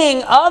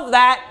king of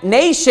that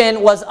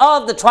nation was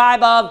of the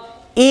tribe of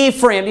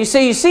Ephraim. You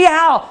see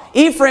how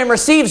Ephraim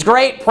receives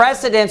great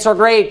precedence or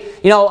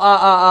great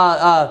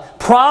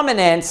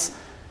prominence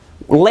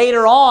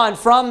later on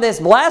from this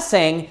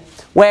blessing,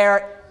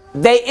 where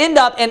they end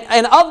up,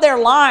 and of their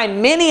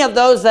line, many of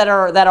those that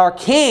are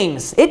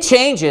kings, it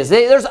changes.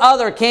 There's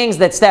other kings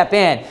that step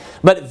in.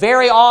 But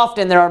very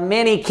often there are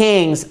many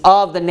kings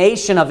of the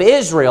nation of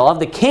Israel, of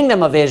the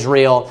kingdom of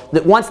Israel,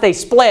 that once they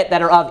split,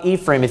 that are of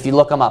Ephraim, if you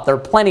look them up. There are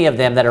plenty of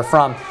them that are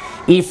from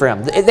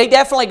Ephraim. They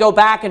definitely go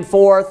back and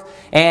forth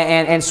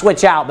and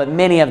switch out, but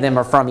many of them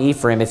are from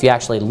Ephraim if you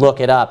actually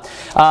look it up.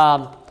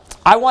 I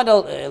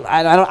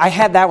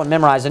had that one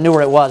memorized. I knew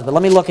where it was, but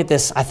let me look at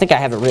this. I think I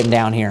have it written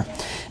down here.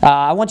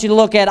 I want you to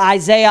look at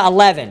Isaiah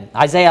 11.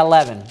 Isaiah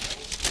 11.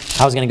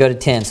 I was going to go to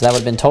 10, so that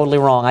would have been totally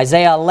wrong.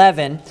 Isaiah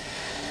 11.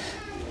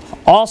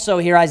 Also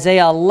here,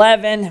 Isaiah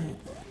 11.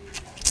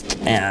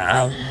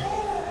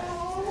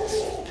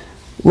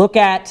 Look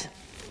at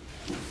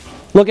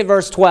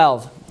verse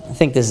 12. I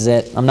think this is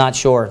it. I'm not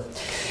sure.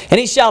 "And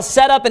he shall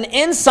set up an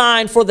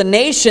ensign for the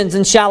nations,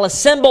 and shall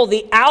assemble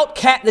the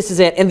outcast." This is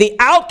it. "And the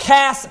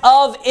outcasts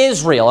of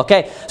Israel."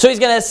 Okay, so he's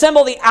going to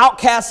assemble the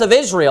outcasts of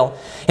Israel.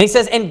 And he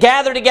says, "And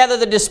gather together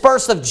the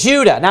dispersed of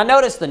Judah." Now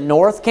notice the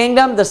north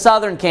kingdom, the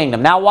southern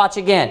kingdom. Now watch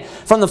again.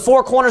 "From the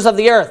four corners of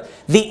the earth.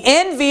 The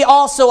envy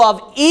also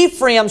of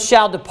Ephraim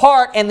shall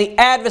depart, and the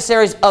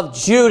adversaries of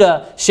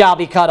Judah shall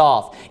be cut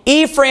off.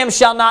 Ephraim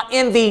shall not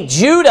envy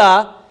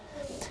Judah."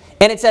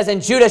 And it says,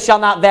 "And Judah shall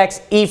not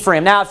vex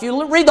Ephraim." Now, if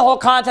you read the whole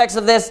context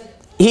of this,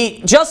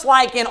 just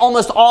like in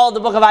almost all of the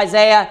book of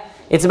Isaiah,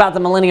 it's about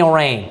the millennial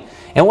reign.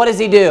 And what does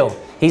he do?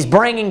 he's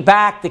bringing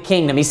back the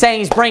kingdom. He's saying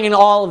he's bringing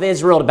all of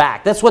Israel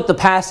back. That's what the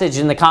passage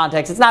in the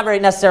context, it's not very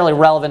necessarily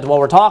relevant to what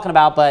we're talking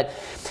about, but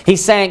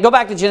he's saying, go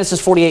back to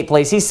Genesis 48,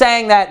 please. He's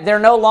saying that they're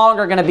no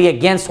longer going to be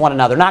against one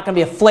another, not going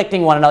to be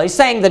afflicting one another. He's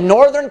saying the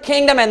northern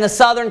kingdom and the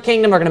southern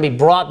kingdom are going to be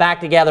brought back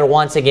together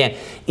once again.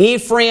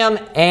 Ephraim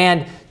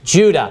and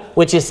Judah,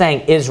 which is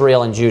saying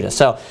Israel and Judah.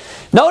 So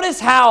notice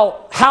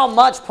how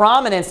much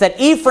prominence that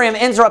Ephraim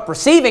ends up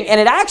receiving, and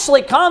it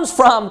actually comes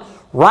from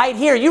right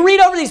here. You read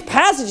over these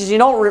passages, you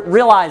don't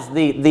realize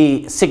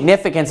the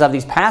significance of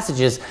these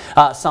passages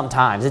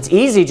sometimes. It's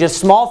easy, just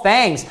small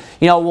things,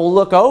 we'll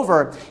look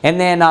over, and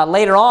then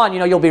later on,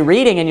 you'll be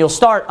reading and you'll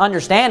start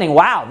understanding,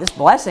 wow, this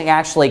blessing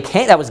actually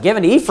came, that was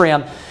given to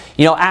Ephraim,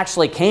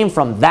 actually came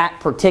from that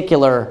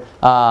particular,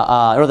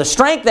 or the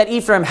strength that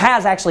Ephraim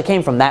has actually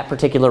came from that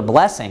particular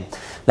blessing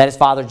that his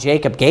father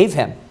Jacob gave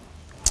him.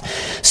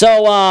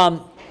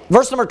 So,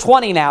 verse number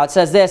 20 now, it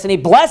says this, and he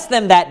blessed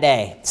them that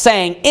day,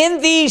 saying,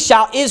 in thee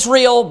shall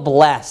Israel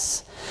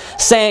bless,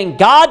 saying,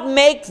 God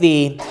make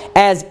thee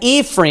as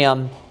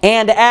Ephraim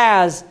and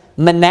as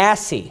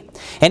Manasseh.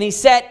 And he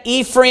set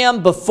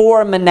Ephraim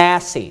before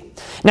Manasseh.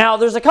 Now,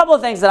 there's a couple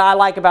of things that I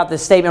like about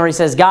this statement where he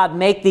says, God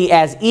make thee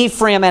as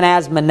Ephraim and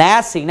as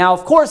Manasseh. Now,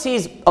 of course,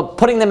 he's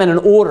putting them in an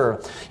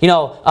order.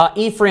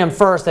 Ephraim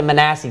first and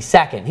Manasseh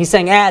second. He's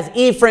saying as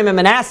Ephraim and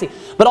Manasseh.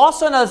 But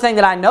also another thing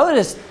that I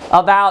noticed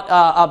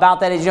about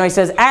that is, he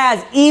says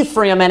as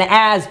Ephraim and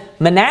as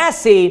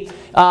Manasseh.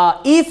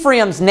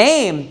 Ephraim's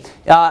name,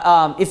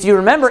 if you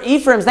remember,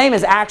 Ephraim's name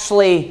is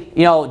actually,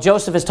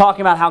 Joseph is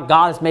talking about how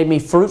God has made me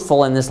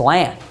fruitful in this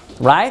land,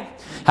 right?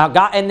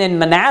 And then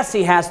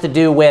Manasseh has to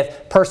do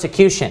with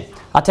persecution.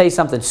 I'll tell you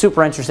something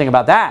super interesting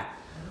about that.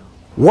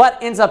 What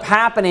ends up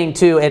happening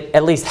to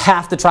at least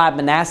half the tribe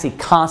Manasseh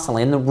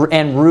constantly,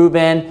 and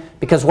Reuben,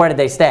 because where did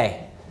they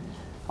stay?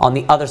 On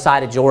the other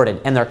side of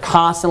Jordan. And they're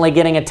constantly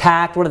getting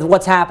attacked.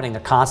 What's happening?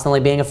 They're constantly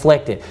being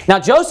afflicted. Now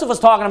Joseph was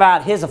talking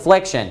about his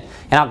affliction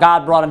and how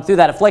God brought him through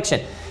that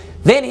affliction.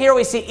 Then here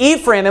we see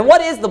Ephraim, and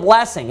what is the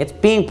blessing? It's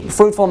being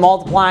fruitful and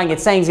multiplying.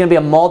 It's saying he's going to be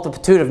a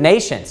multitude of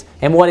nations.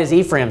 And what is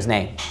Ephraim's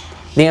name?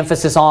 The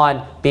emphasis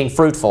on being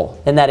fruitful.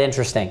 Isn't that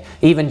interesting?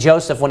 Even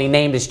Joseph, when he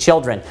named his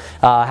children,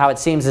 how it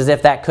seems as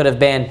if that could have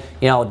been,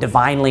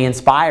 divinely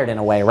inspired in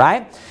a way,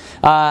 right?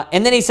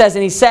 And then he says,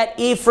 and he set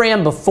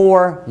Ephraim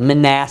before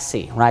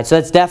Manasseh, right? So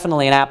that's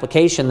definitely an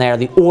application there,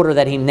 the order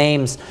that he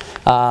names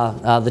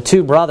the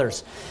two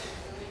brothers.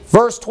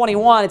 Verse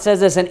 21, it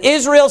says this, and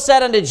Israel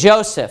said unto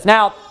Joseph.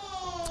 Now,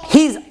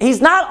 he's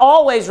not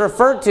always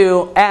referred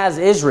to as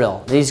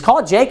Israel. He's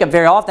called Jacob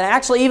very often.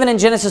 Actually, even in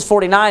Genesis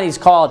 49, he's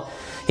called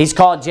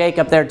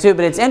Jacob there too.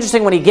 But it's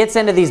interesting when he gets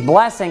into these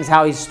blessings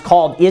how he's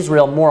called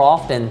Israel more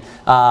often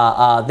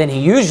than he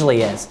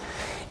usually is.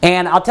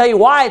 And I'll tell you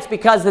why. It's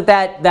because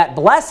that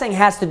blessing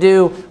has to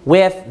do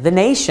with the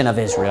nation of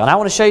Israel. And I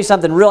want to show you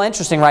something real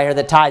interesting right here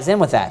that ties in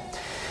with that.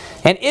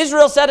 And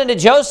Israel said unto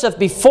Joseph,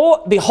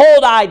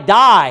 behold, I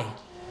die,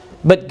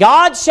 but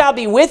God shall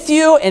be with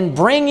you and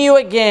bring you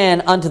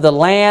again unto the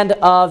land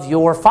of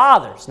your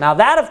fathers. Now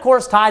that, of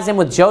course, ties in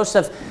with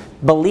Joseph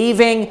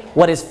believing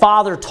what his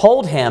father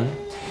told him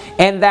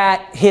and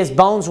that his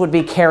bones would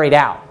be carried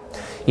out.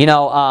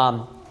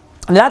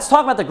 And that's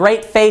talking about the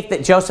great faith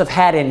that Joseph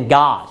had in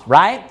God,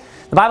 right?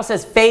 The Bible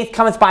says faith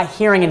cometh by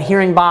hearing, and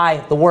hearing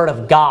by the word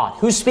of God.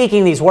 Who's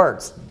speaking these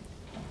words?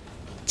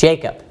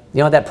 Jacob. You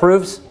know what that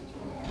proves?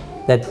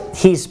 That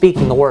he's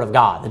speaking the word of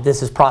God. That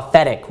this is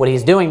prophetic, what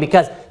he's doing.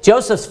 Because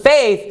Joseph's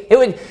faith,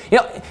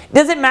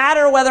 does it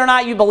matter whether or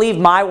not you believe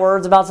my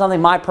words about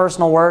something, my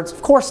personal words?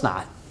 Of course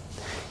not.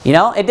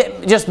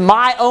 Just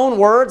my own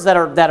words that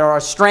are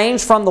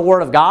estranged from the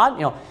word of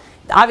God,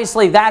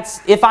 obviously,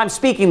 if I'm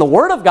speaking the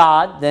word of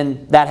God,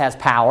 then that has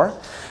power.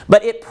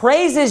 But it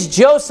praises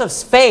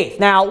Joseph's faith.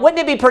 Now, wouldn't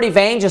it be pretty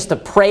vain just to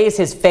praise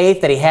his faith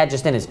that he had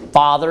just in his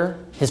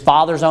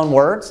father's own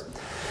words?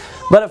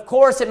 But of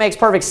course, it makes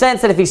perfect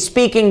sense that if he's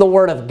speaking the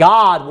word of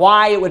God,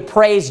 why it would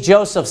praise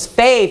Joseph's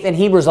faith in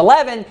Hebrews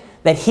 11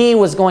 that he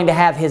was going to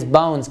have his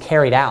bones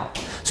carried out.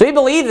 So he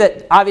believed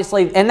that,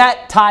 obviously, and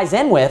that ties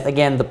in with,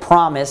 again, the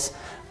promise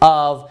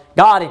of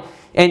God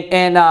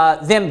and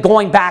them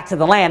going back to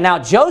the land. Now,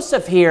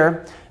 Jacob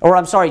here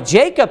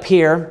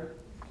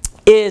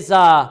is,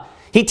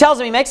 he tells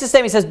him, he makes a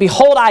statement, he says,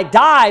 behold, I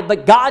die,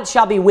 but God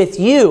shall be with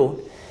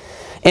you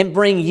and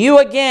bring you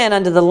again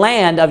unto the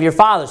land of your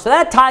fathers. So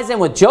that ties in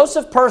with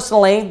Joseph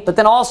personally, but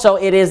then also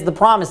it is the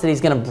promise that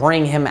he's going to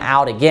bring him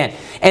out again.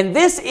 And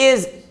this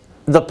is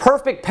the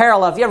perfect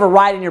parallel. If you ever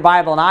write in your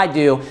Bible, and I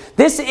do,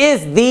 this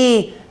is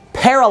the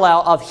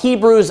parallel of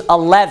Hebrews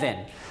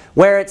 11,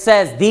 where it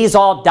says, these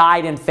all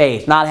died in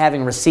faith, not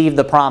having received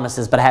the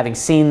promises, but having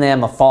seen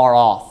them afar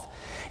off.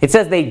 It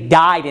says they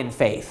died in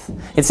faith.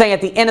 It's saying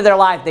at the end of their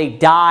life, they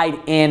died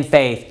in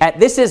faith.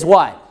 This is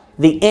what?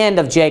 The end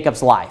of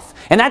Jacob's life.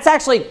 And that's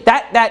actually,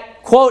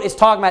 that quote is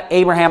talking about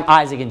Abraham,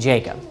 Isaac, and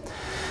Jacob.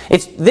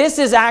 This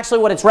is actually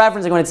what it's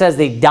referencing when it says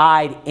they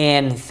died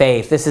in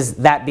faith. This is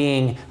that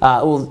being,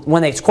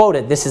 when it's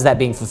quoted, this is that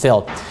being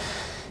fulfilled.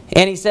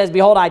 And he says,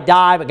 behold, I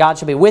die, but God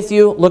shall be with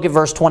you. Look at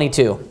verse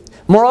 22.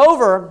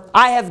 Moreover,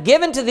 I have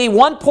given to thee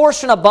one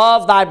portion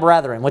above thy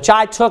brethren, which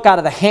I took out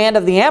of the hand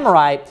of the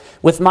Amorite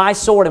with my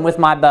sword and with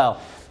my bow.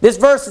 This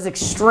verse is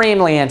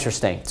extremely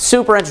interesting.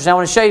 Super interesting. I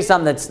want to show you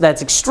something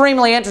that's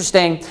extremely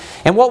interesting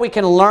and what we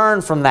can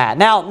learn from that.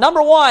 Now,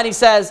 number one, he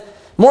says,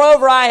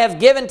 moreover, I have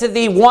given to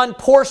thee one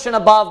portion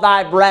above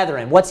thy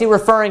brethren. What's he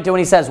referring to when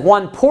he says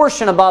one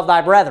portion above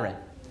thy brethren?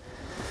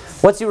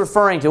 What's he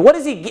referring to? What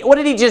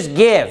did he just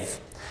give?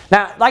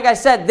 Now, like I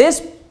said,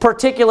 this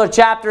particular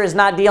chapter is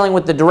not dealing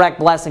with the direct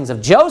blessings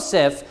of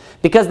Joseph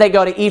because they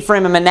go to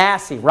Ephraim and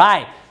Manasseh,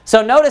 right?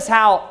 So notice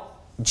how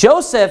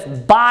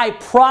Joseph, by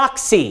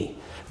proxy,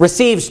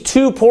 receives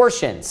two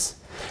portions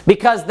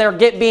because they're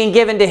being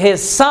given to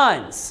his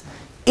sons,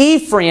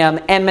 Ephraim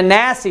and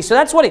Manasseh. So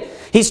that's what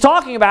he's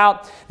talking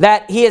about,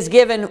 that he has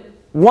given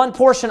one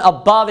portion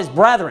above his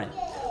brethren.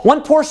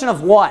 One portion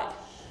of what?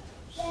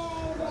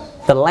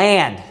 The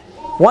land.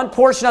 One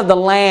portion of the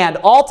land.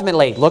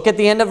 Ultimately, look at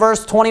the end of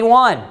verse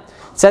 21. It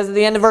says at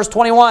the end of verse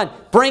 21,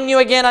 bring you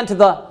again unto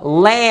the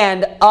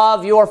land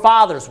of your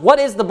fathers. What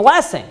is the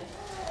blessing?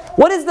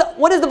 What is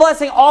the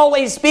blessing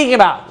always speaking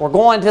about? We're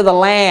going to the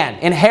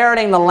land,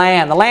 inheriting the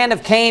land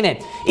of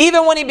Canaan.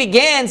 Even when he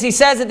begins, he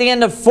says at the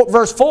end of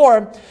verse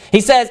 4, he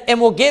says,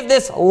 and will give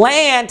this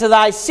land to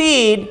thy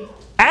seed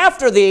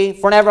after thee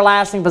for an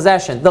everlasting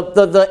possession.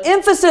 The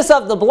emphasis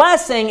of the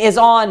blessing is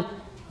on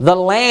the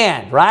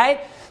land,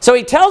 right? So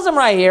he tells them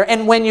right here,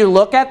 and when you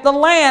look at the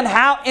land,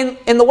 how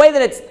in the way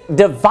that it's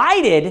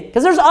divided,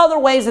 because there's other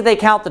ways that they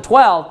count the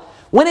 12,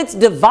 when it's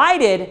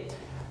divided,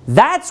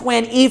 that's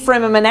when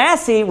Ephraim and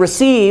Manasseh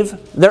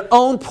receive their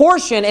own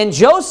portion, and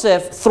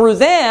Joseph, through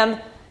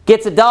them,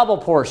 gets a double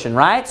portion,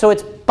 right? So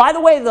it's, by the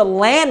way, the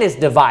land is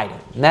divided.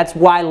 And that's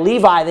why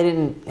Levi, they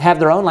didn't have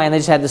their own land. They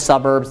just had the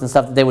suburbs and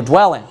stuff that they would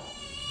dwell in.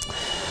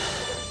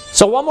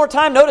 So one more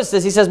time, notice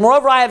this. He says,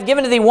 moreover, I have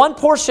given to thee one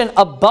portion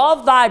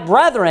above thy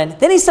brethren.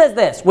 Then he says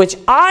this, which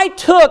I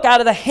took out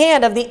of the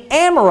hand of the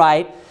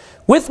Amorite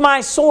with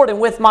my sword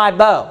and with my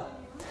bow.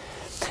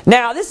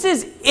 Now, this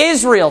is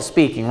Israel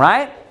speaking,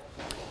 right?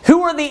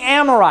 Who are the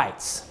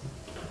Amorites?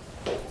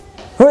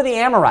 Who are the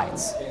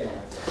Amorites?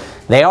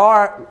 They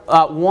are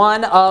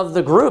one of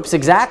the groups,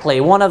 exactly,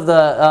 one of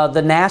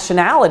the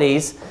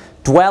nationalities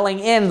dwelling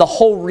in the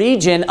whole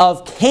region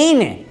of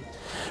Canaan.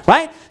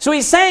 Right? So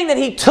he's saying that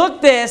he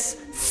took this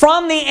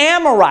from the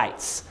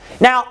Amorites.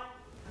 Now,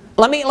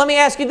 let me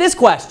ask you this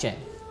question.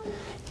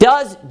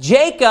 Does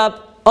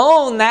Jacob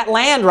own that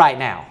land right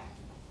now?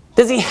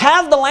 Does he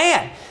have the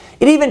land?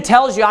 It even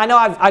tells you, I know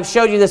I've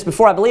showed you this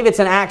before, I believe it's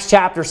in Acts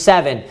chapter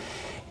 7.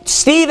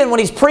 Stephen, when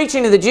he's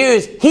preaching to the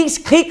Jews,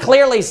 he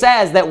clearly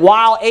says that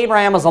while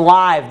Abraham was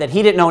alive, that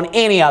he didn't own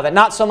any of it,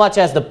 not so much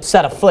as to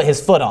set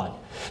his foot on.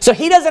 So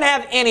he doesn't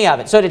have any of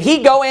it. So did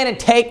he go in and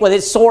take with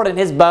his sword and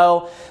his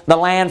bow the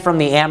land from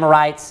the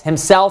Amorites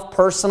himself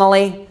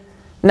personally?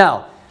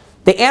 No.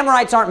 The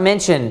Amorites aren't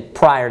mentioned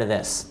prior to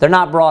this. They're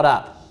not brought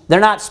up. They're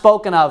not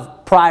spoken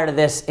of prior to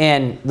this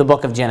in the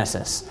book of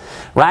Genesis.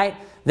 Right?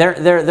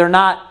 They're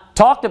not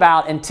talked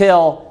about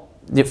until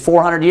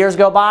 400 years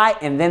go by,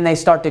 and then they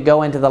start to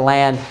go into the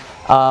land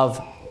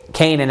of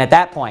Canaan at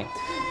that point.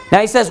 Now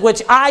he says,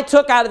 which I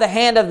took out of the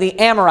hand of the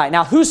Amorite.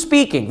 Now who's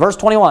speaking? Verse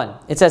 21.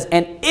 It says,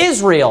 and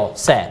Israel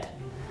said.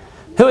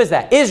 Who is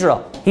that?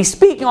 Israel. He's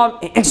speaking on,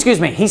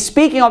 he's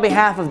speaking on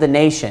behalf of the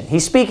nation.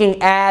 He's speaking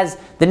as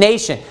the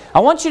nation.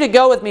 I want you to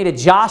go with me to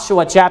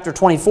Joshua chapter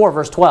 24,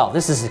 verse 12.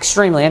 This is an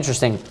extremely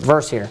interesting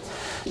verse here.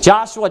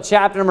 Joshua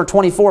chapter number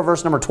 24,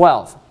 verse number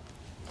 12.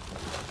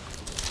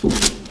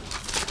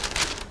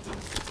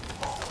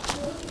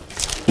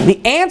 The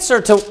answer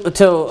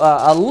to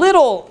a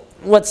little,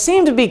 what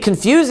seemed to be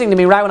confusing to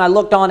me right when I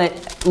looked at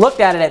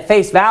it at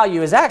face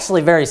value is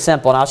actually very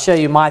simple. And I'll show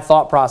you my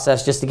thought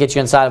process just to get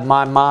you inside of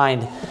my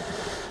mind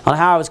on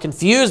how I was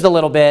confused a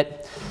little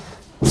bit.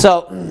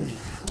 So,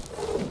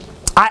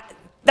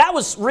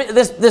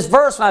 this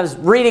verse, when I was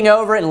reading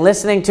over it and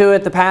listening to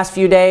it the past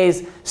few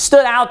days,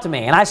 stood out to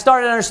me. And I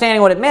started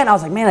understanding what it meant. I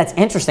was like, man, that's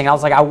interesting. I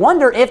was like, I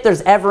wonder if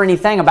there's ever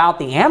anything about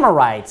the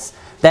Amorites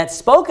that's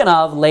spoken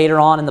of later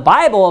on in the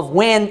Bible of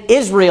when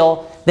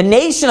Israel, the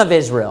nation of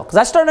Israel, because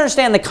I started to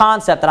understand the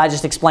concept that I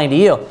just explained to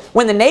you,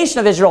 when the nation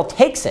of Israel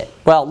takes it.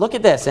 Well, look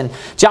at this. In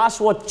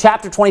Joshua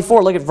chapter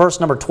 24, look at verse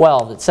number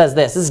 12. It says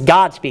this. This is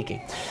God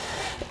speaking.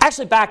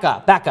 Actually, back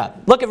up.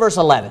 Look at verse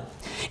 11.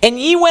 And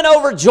ye went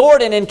over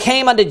Jordan and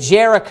came unto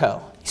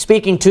Jericho,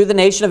 speaking to the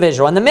nation of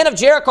Israel. And the men of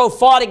Jericho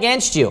fought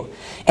against you.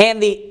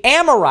 And the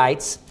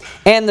Amorites,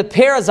 and the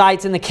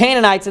Perizzites, and the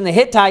Canaanites, and the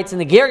Hittites, and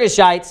the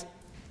Girgashites,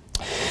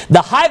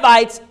 the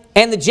Hivites,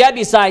 and the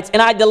Jebusites,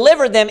 and I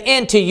delivered them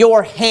into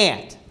your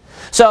hand.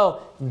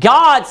 So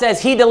God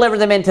says he delivered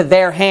them into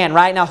their hand,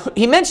 right? Now,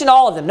 he mentioned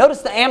all of them.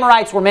 Notice the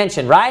Amorites were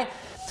mentioned, right?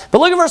 But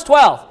look at verse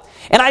 12.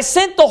 And I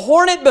sent the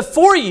hornet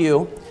before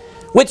you,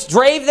 which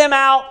drave them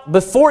out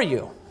before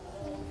you.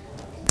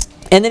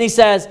 And then he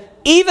says,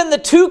 even the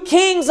two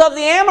kings of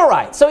the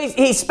Amorites. So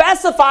he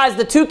specifies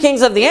the two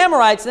kings of the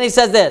Amorites, and he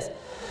says this,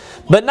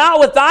 but not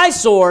with thy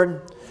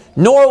sword,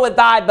 nor with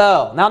thy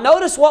bow. Now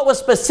notice what was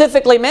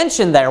specifically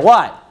mentioned there.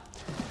 What?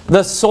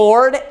 The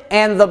sword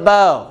and the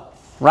bow,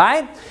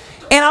 right?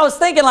 And I was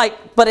thinking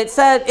like, but it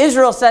said,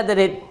 Israel said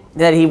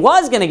that he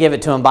was going to give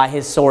it to him by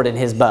his sword and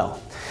his bow.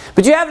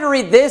 But you have to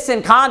read this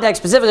in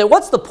context specifically.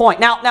 What's the point?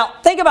 Now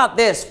think about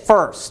this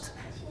first.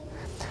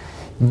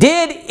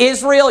 Did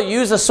Israel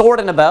use a sword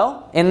and a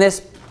bow in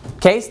this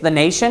case, the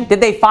nation?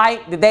 Did they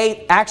fight? Did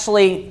they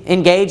actually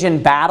engage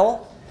in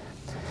battle?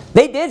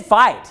 They did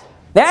fight.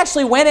 They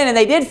actually went in and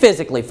they did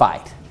physically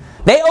fight.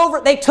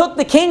 They took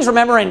the kings,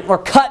 remember, and were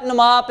cutting them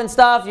up and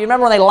stuff. You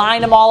remember when they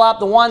lined them all up?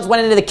 The ones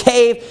went into the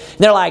cave. And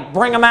they're like,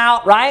 bring them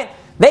out, right?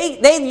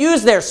 They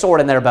used their sword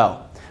and their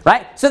bow,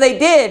 right? So they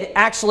did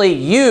actually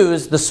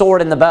use the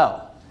sword and the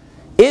bow.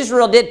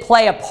 Israel did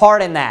play a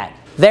part in that,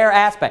 their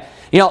aspect,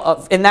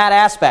 in that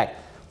aspect.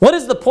 What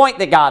is the point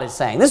that God is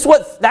saying?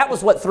 That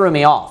was what threw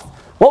me off.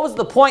 What was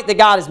the point that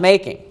God is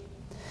making?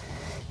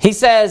 He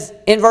says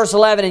in verse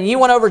 11, and you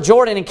went over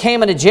Jordan and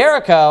came into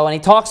Jericho, and he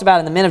talks about,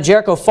 and the men of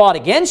Jericho fought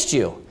against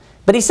you.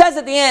 But he says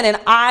at the end, and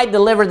I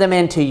delivered them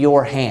into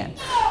your hand.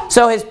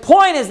 So his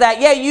point is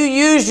that, yeah, you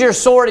used your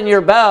sword and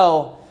your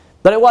bow,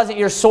 but it wasn't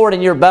your sword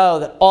and your bow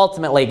that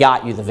ultimately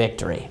got you the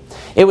victory.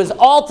 It was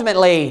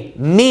ultimately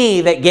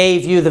me that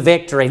gave you the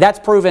victory. That's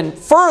proven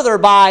further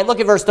by, look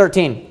at verse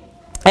 13.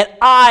 And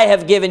I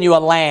have given you a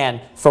land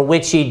for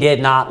which ye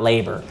did not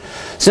labor.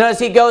 So notice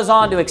he goes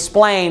on to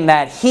explain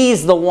that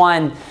he's the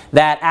one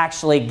that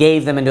actually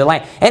gave them into the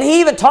land. And he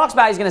even talks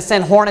about he's going to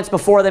send hornets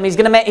before them. He's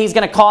going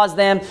to cause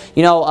them,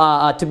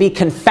 to be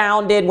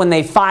confounded when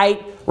they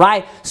fight,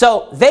 right?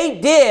 So they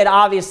did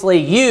obviously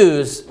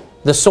use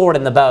the sword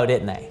and the bow,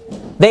 didn't they?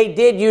 They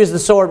did use the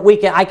sword.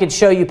 I could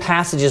show you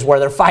passages where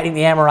they're fighting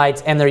the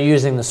Amorites and they're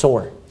using the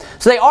sword.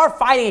 So they are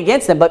fighting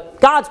against them. But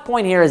God's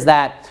point here is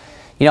that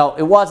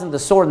it wasn't the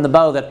sword and the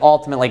bow that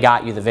ultimately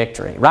got you the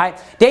victory,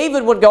 right?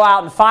 David would go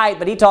out and fight,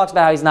 but he talks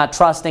about how he's not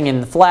trusting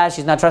in the flesh,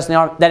 he's not trusting in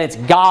the arm, that it's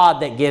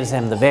God that gives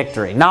him the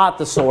victory, not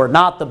the sword,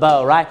 not the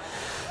bow, right?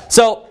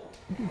 So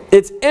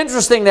it's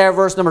interesting there,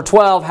 verse number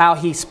 12, how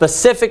he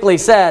specifically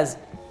says,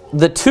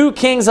 the two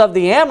kings of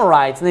the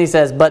Amorites, and he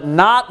says, but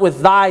not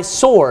with thy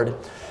sword,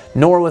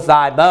 nor with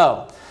thy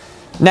bow.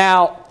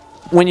 Now,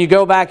 when you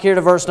go back here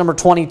to verse number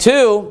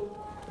 22,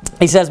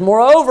 he says,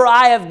 moreover,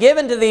 I have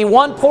given to thee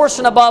one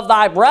portion above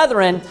thy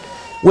brethren,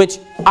 which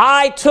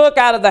I took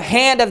out of the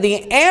hand of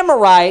the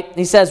Amorite,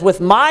 he says, with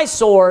my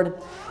sword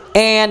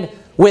and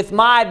with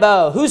my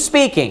bow. Who's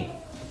speaking?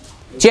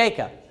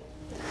 Jacob.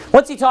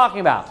 What's he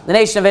talking about? The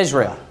nation of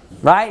Israel,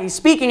 right? He's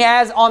speaking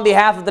as on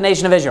behalf of the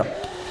nation of Israel.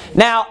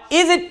 Now,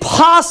 is it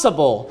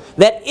possible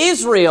that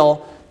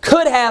Israel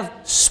could have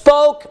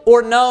spoke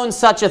or known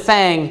such a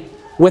thing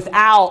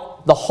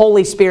without the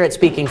Holy Spirit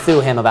speaking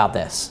through him about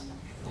this?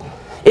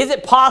 Is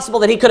it possible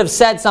that he could have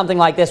said something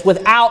like this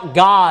without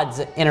God's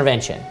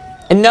intervention?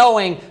 And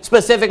knowing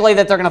specifically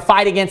that they're going to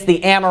fight against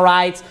the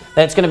Amorites,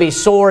 that it's going to be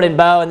sword and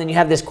bow, and then you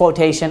have this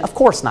quotation? Of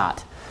course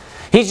not.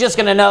 He's just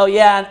going to know,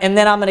 yeah, and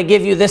then I'm going to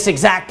give you this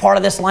exact part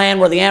of this land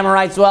where the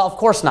Amorites dwell? Of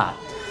course not.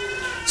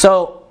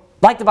 So,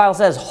 like the Bible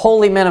says,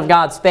 holy men of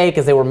God spake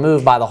as they were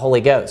moved by the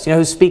Holy Ghost. You know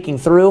who's speaking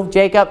through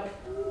Jacob?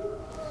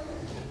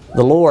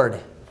 The Lord.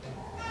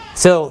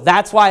 So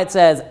that's why it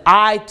says,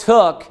 I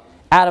took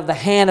out of the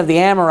hand of the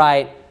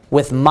Amorite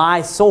with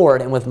my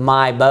sword and with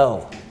my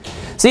bow.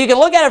 So you can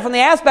look at it from the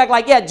aspect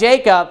like, yeah,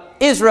 Jacob,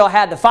 Israel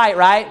had to fight,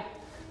 right?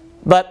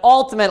 But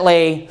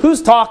ultimately,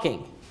 who's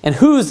talking and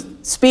who's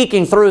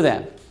speaking through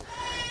them?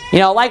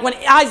 Like when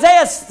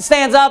Isaiah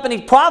stands up and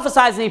he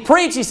prophesies and he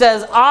preaches, he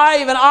says, even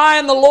I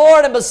am the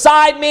Lord, and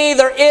beside me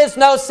there is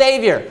no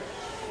Savior.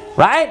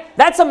 Right?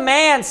 That's a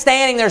man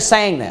standing there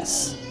saying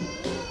this.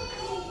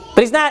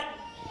 But he's not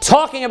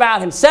talking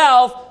about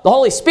himself. The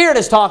Holy Spirit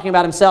is talking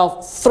about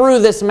himself through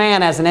this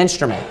man as an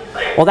instrument.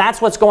 Well, that's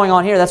what's going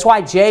on here. That's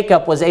why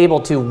Jacob was able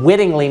to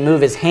wittingly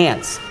move his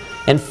hands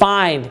and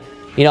find,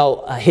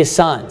 his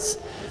sons.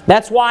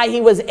 That's why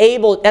he was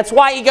able, that's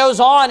why he goes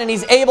on and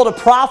he's able to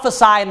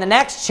prophesy in the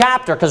next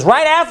chapter. Because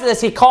right after this,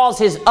 he calls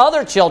his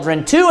other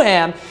children to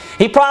him.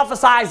 He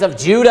prophesies of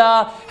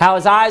Judah, how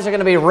his eyes are going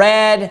to be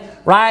red,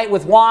 right,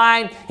 with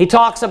wine. He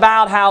talks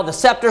about how the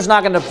scepter's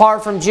not going to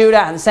depart from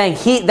Judah, and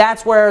saying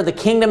that's where the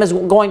kingdom is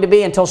going to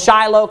be until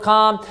Shiloh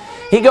come.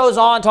 He goes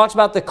on, talks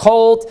about the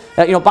colt,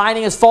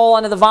 binding his foal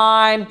under the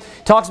vine.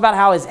 Talks about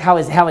how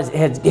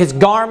his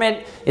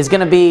garment is going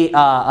to be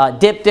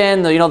dipped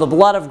in the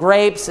blood of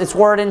grapes. It's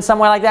worded in some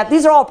way like that.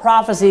 These are all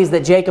prophecies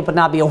that Jacob would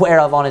not be aware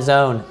of on his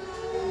own.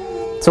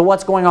 So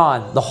what's going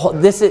on?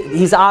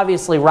 He's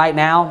obviously right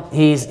now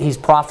he's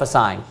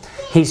prophesying.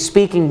 He's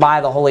speaking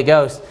by the Holy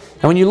Ghost.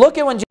 And when you look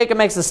at when Jacob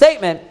makes the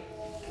statement,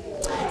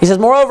 he says,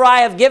 moreover,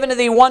 I have given to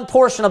thee one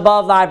portion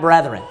above thy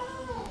brethren,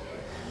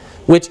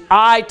 which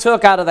I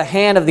took out of the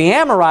hand of the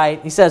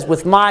Amorite, he says,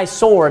 with my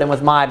sword and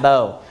with my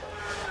bow.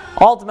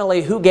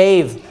 Ultimately, who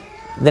gave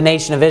the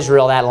nation of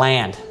Israel that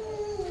land?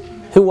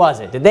 Who was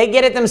it? Did they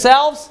get it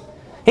themselves?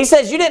 He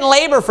says, you didn't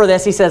labor for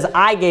this. He says,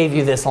 I gave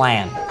you this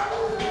land.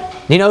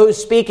 You know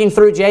who's speaking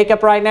through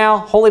Jacob right now?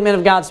 Holy men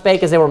of God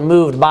spake as they were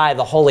moved by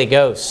the Holy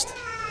Ghost.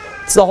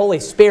 It's the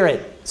Holy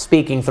Spirit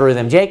speaking through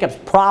them. Jacob's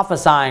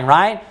prophesying,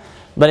 right?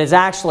 But it's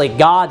actually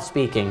God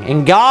speaking.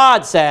 And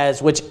God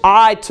says, which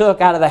I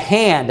took out of the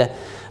hand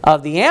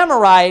of the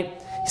Amorite,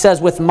 he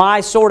says, with my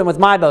sword and with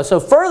my bow.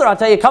 So further, I'll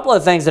tell you a couple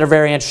of things that are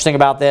very interesting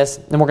about this,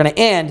 and we're going to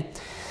end.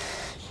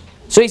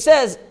 So he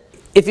says,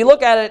 if you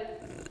look at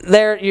it,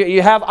 there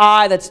you have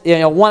I, that's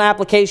one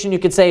application. You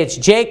could say it's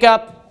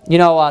Jacob,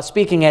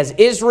 speaking as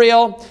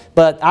Israel,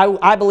 but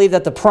I believe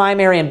that the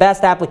primary and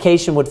best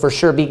application would for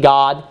sure be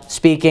God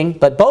speaking,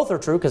 but both are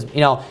true because,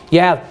 you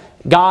have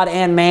God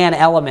and man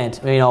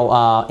element,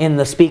 in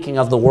the speaking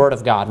of the Word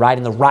of God, right?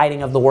 In the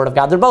writing of the Word of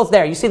God. They're both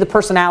there. You see the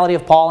personality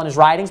of Paul in his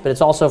writings, but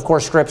it's also, of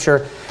course,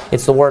 Scripture.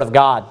 It's the Word of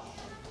God.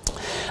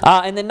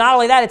 And then not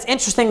only that, it's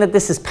interesting that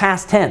this is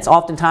past tense.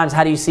 Oftentimes,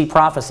 how do you see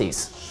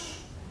prophecies?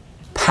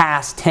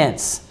 Past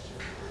tense.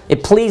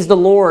 It pleased the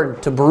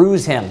Lord to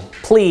bruise him.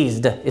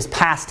 Pleased is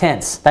past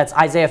tense. That's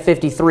Isaiah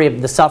 53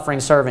 of the suffering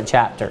servant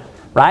chapter,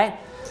 right?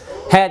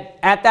 Had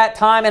at that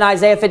time in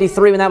Isaiah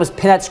 53 when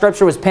that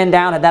scripture was pinned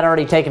down, had that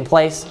already taken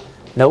place?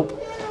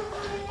 Nope.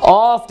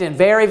 Often,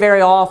 very,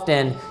 very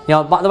often,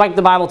 like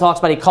the Bible talks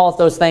about, he calleth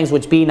those things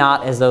which be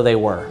not as though they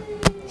were.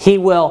 He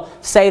will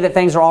say that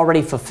things are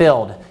already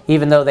fulfilled,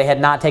 even though they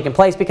had not taken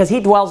place, because he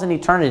dwells in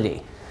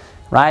eternity,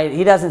 right?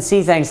 He doesn't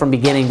see things from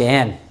beginning to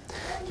end.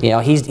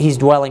 He's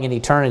dwelling in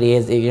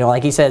eternity.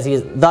 Like he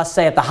says, thus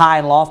saith the high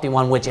and lofty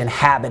one which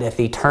inhabiteth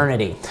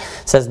eternity.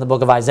 It says in the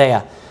book of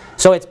Isaiah.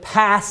 So it's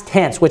past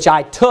tense, which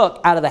I took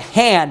out of the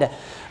hand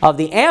of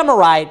the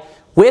Amorite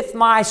with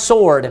my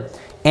sword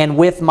and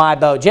with my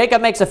bow.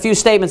 Jacob makes a few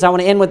statements. I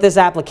want to end with this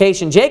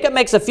application. Jacob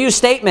makes a few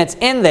statements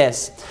in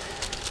this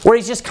where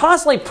he's just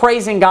constantly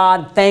praising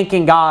God,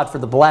 thanking God for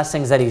the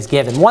blessings that he's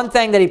given. One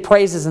thing that he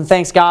praises and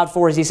thanks God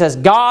for is he says,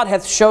 God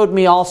hath showed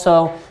me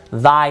also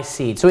thy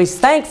seed. So he's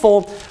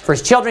thankful for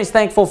his children. He's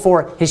thankful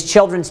for his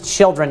children's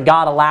children,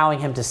 God allowing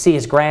him to see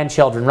his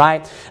grandchildren,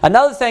 right?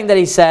 Another thing that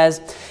he says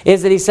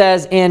is that he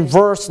says in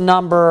verse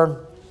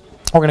number,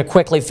 we're going to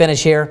quickly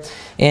finish here,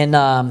 in,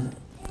 where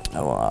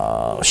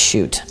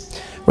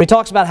he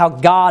talks about how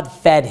God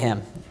fed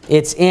him.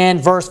 It's in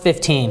verse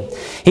 15.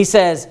 He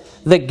says,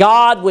 the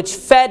God which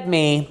fed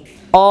me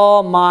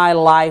all my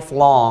life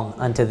long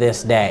unto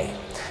this day.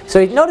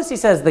 So notice he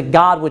says, the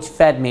God which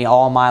fed me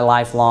all my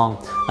life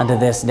long unto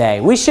this day.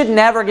 We should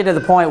never get to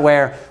the point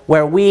where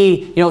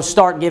we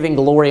start giving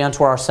glory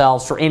unto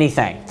ourselves for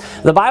anything.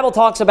 The Bible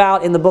talks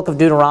about in the book of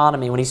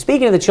Deuteronomy, when he's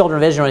speaking to the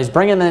children of Israel, he's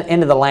bringing them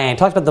into the land. He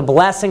talks about the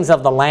blessings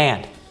of the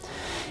land.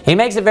 He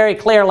makes it very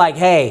clear, like,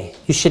 hey,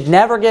 you should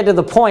never get to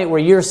the point where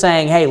you're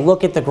saying, hey,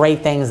 look at the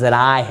great things that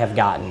I have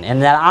gotten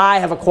and that I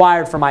have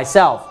acquired for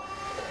myself.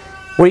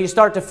 Where you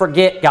start to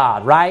forget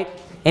God, right?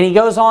 And he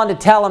goes on to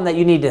tell them that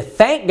you need to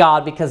thank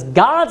God because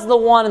God's the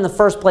one in the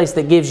first place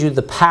that gives you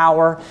the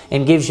power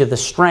and gives you the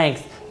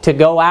strength to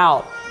go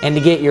out and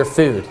to get your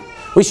food.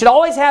 We should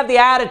always have the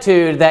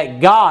attitude that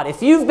God,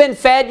 if you've been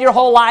fed your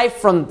whole life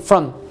from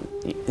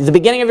the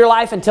beginning of your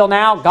life until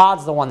now,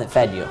 God's the one that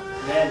fed you.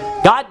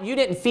 Amen. God, you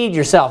didn't feed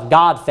yourself.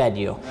 God fed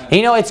you. And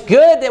it's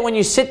good that when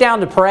you sit down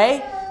to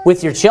pray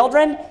with your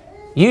children,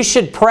 you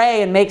should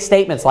pray and make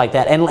statements like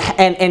that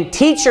and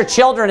teach your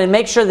children and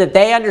make sure that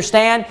they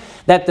understand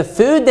that the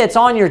food that's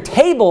on your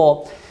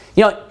table,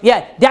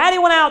 Daddy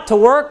went out to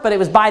work, but it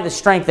was by the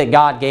strength that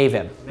God gave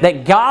him.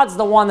 That God's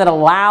the one that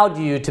allowed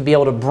you to be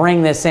able to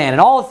bring this in. And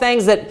all the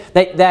things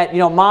that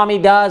Mommy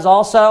does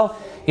also,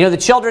 the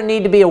children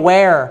need to be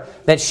aware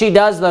that she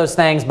does those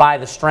things by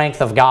the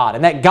strength of God.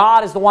 And that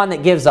God is the one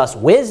that gives us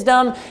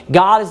wisdom.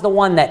 God is the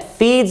one that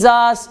feeds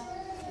us.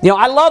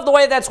 I love the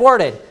way that's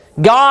worded.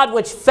 God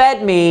which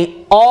fed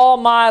me all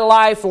my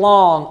life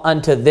long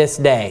unto this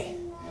day.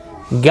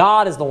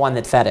 God is the one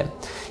that fed him.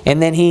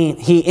 And then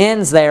he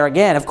ends there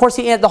again. Of course,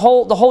 the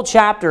whole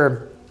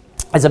chapter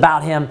is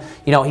about him.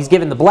 He's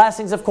given the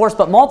blessings, of course,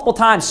 but multiple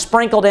times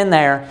sprinkled in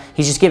there,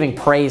 he's just giving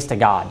praise to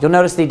God. You'll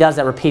notice that he does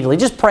that repeatedly.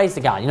 Just praise to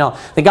God.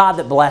 The God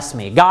that blessed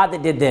me, God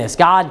that did this,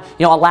 God,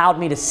 allowed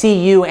me to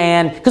see you,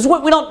 and because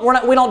we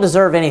don't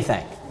deserve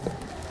anything.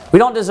 We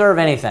don't deserve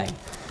anything.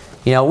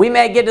 We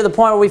may get to the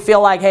point where we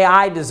feel like, hey,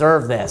 I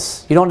deserve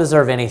this. You don't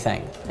deserve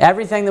anything.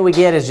 Everything that we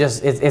get is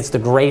just, it's the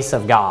grace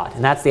of God.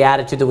 And that's the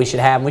attitude that we should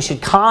have. And we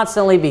should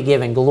constantly be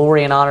giving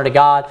glory and honor to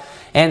God,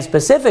 and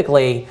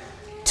specifically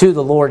to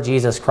the Lord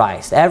Jesus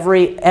Christ.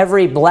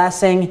 Every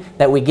blessing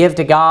that we give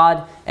to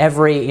God,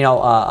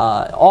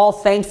 all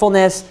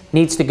thankfulness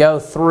needs to go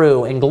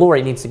through, and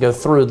glory needs to go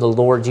through the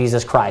Lord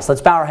Jesus Christ.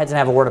 Let's bow our heads and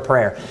have a word of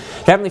prayer.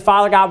 Heavenly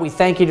Father, God, we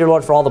thank you, dear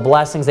Lord, for all the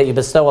blessings that you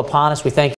bestow upon us. We thank you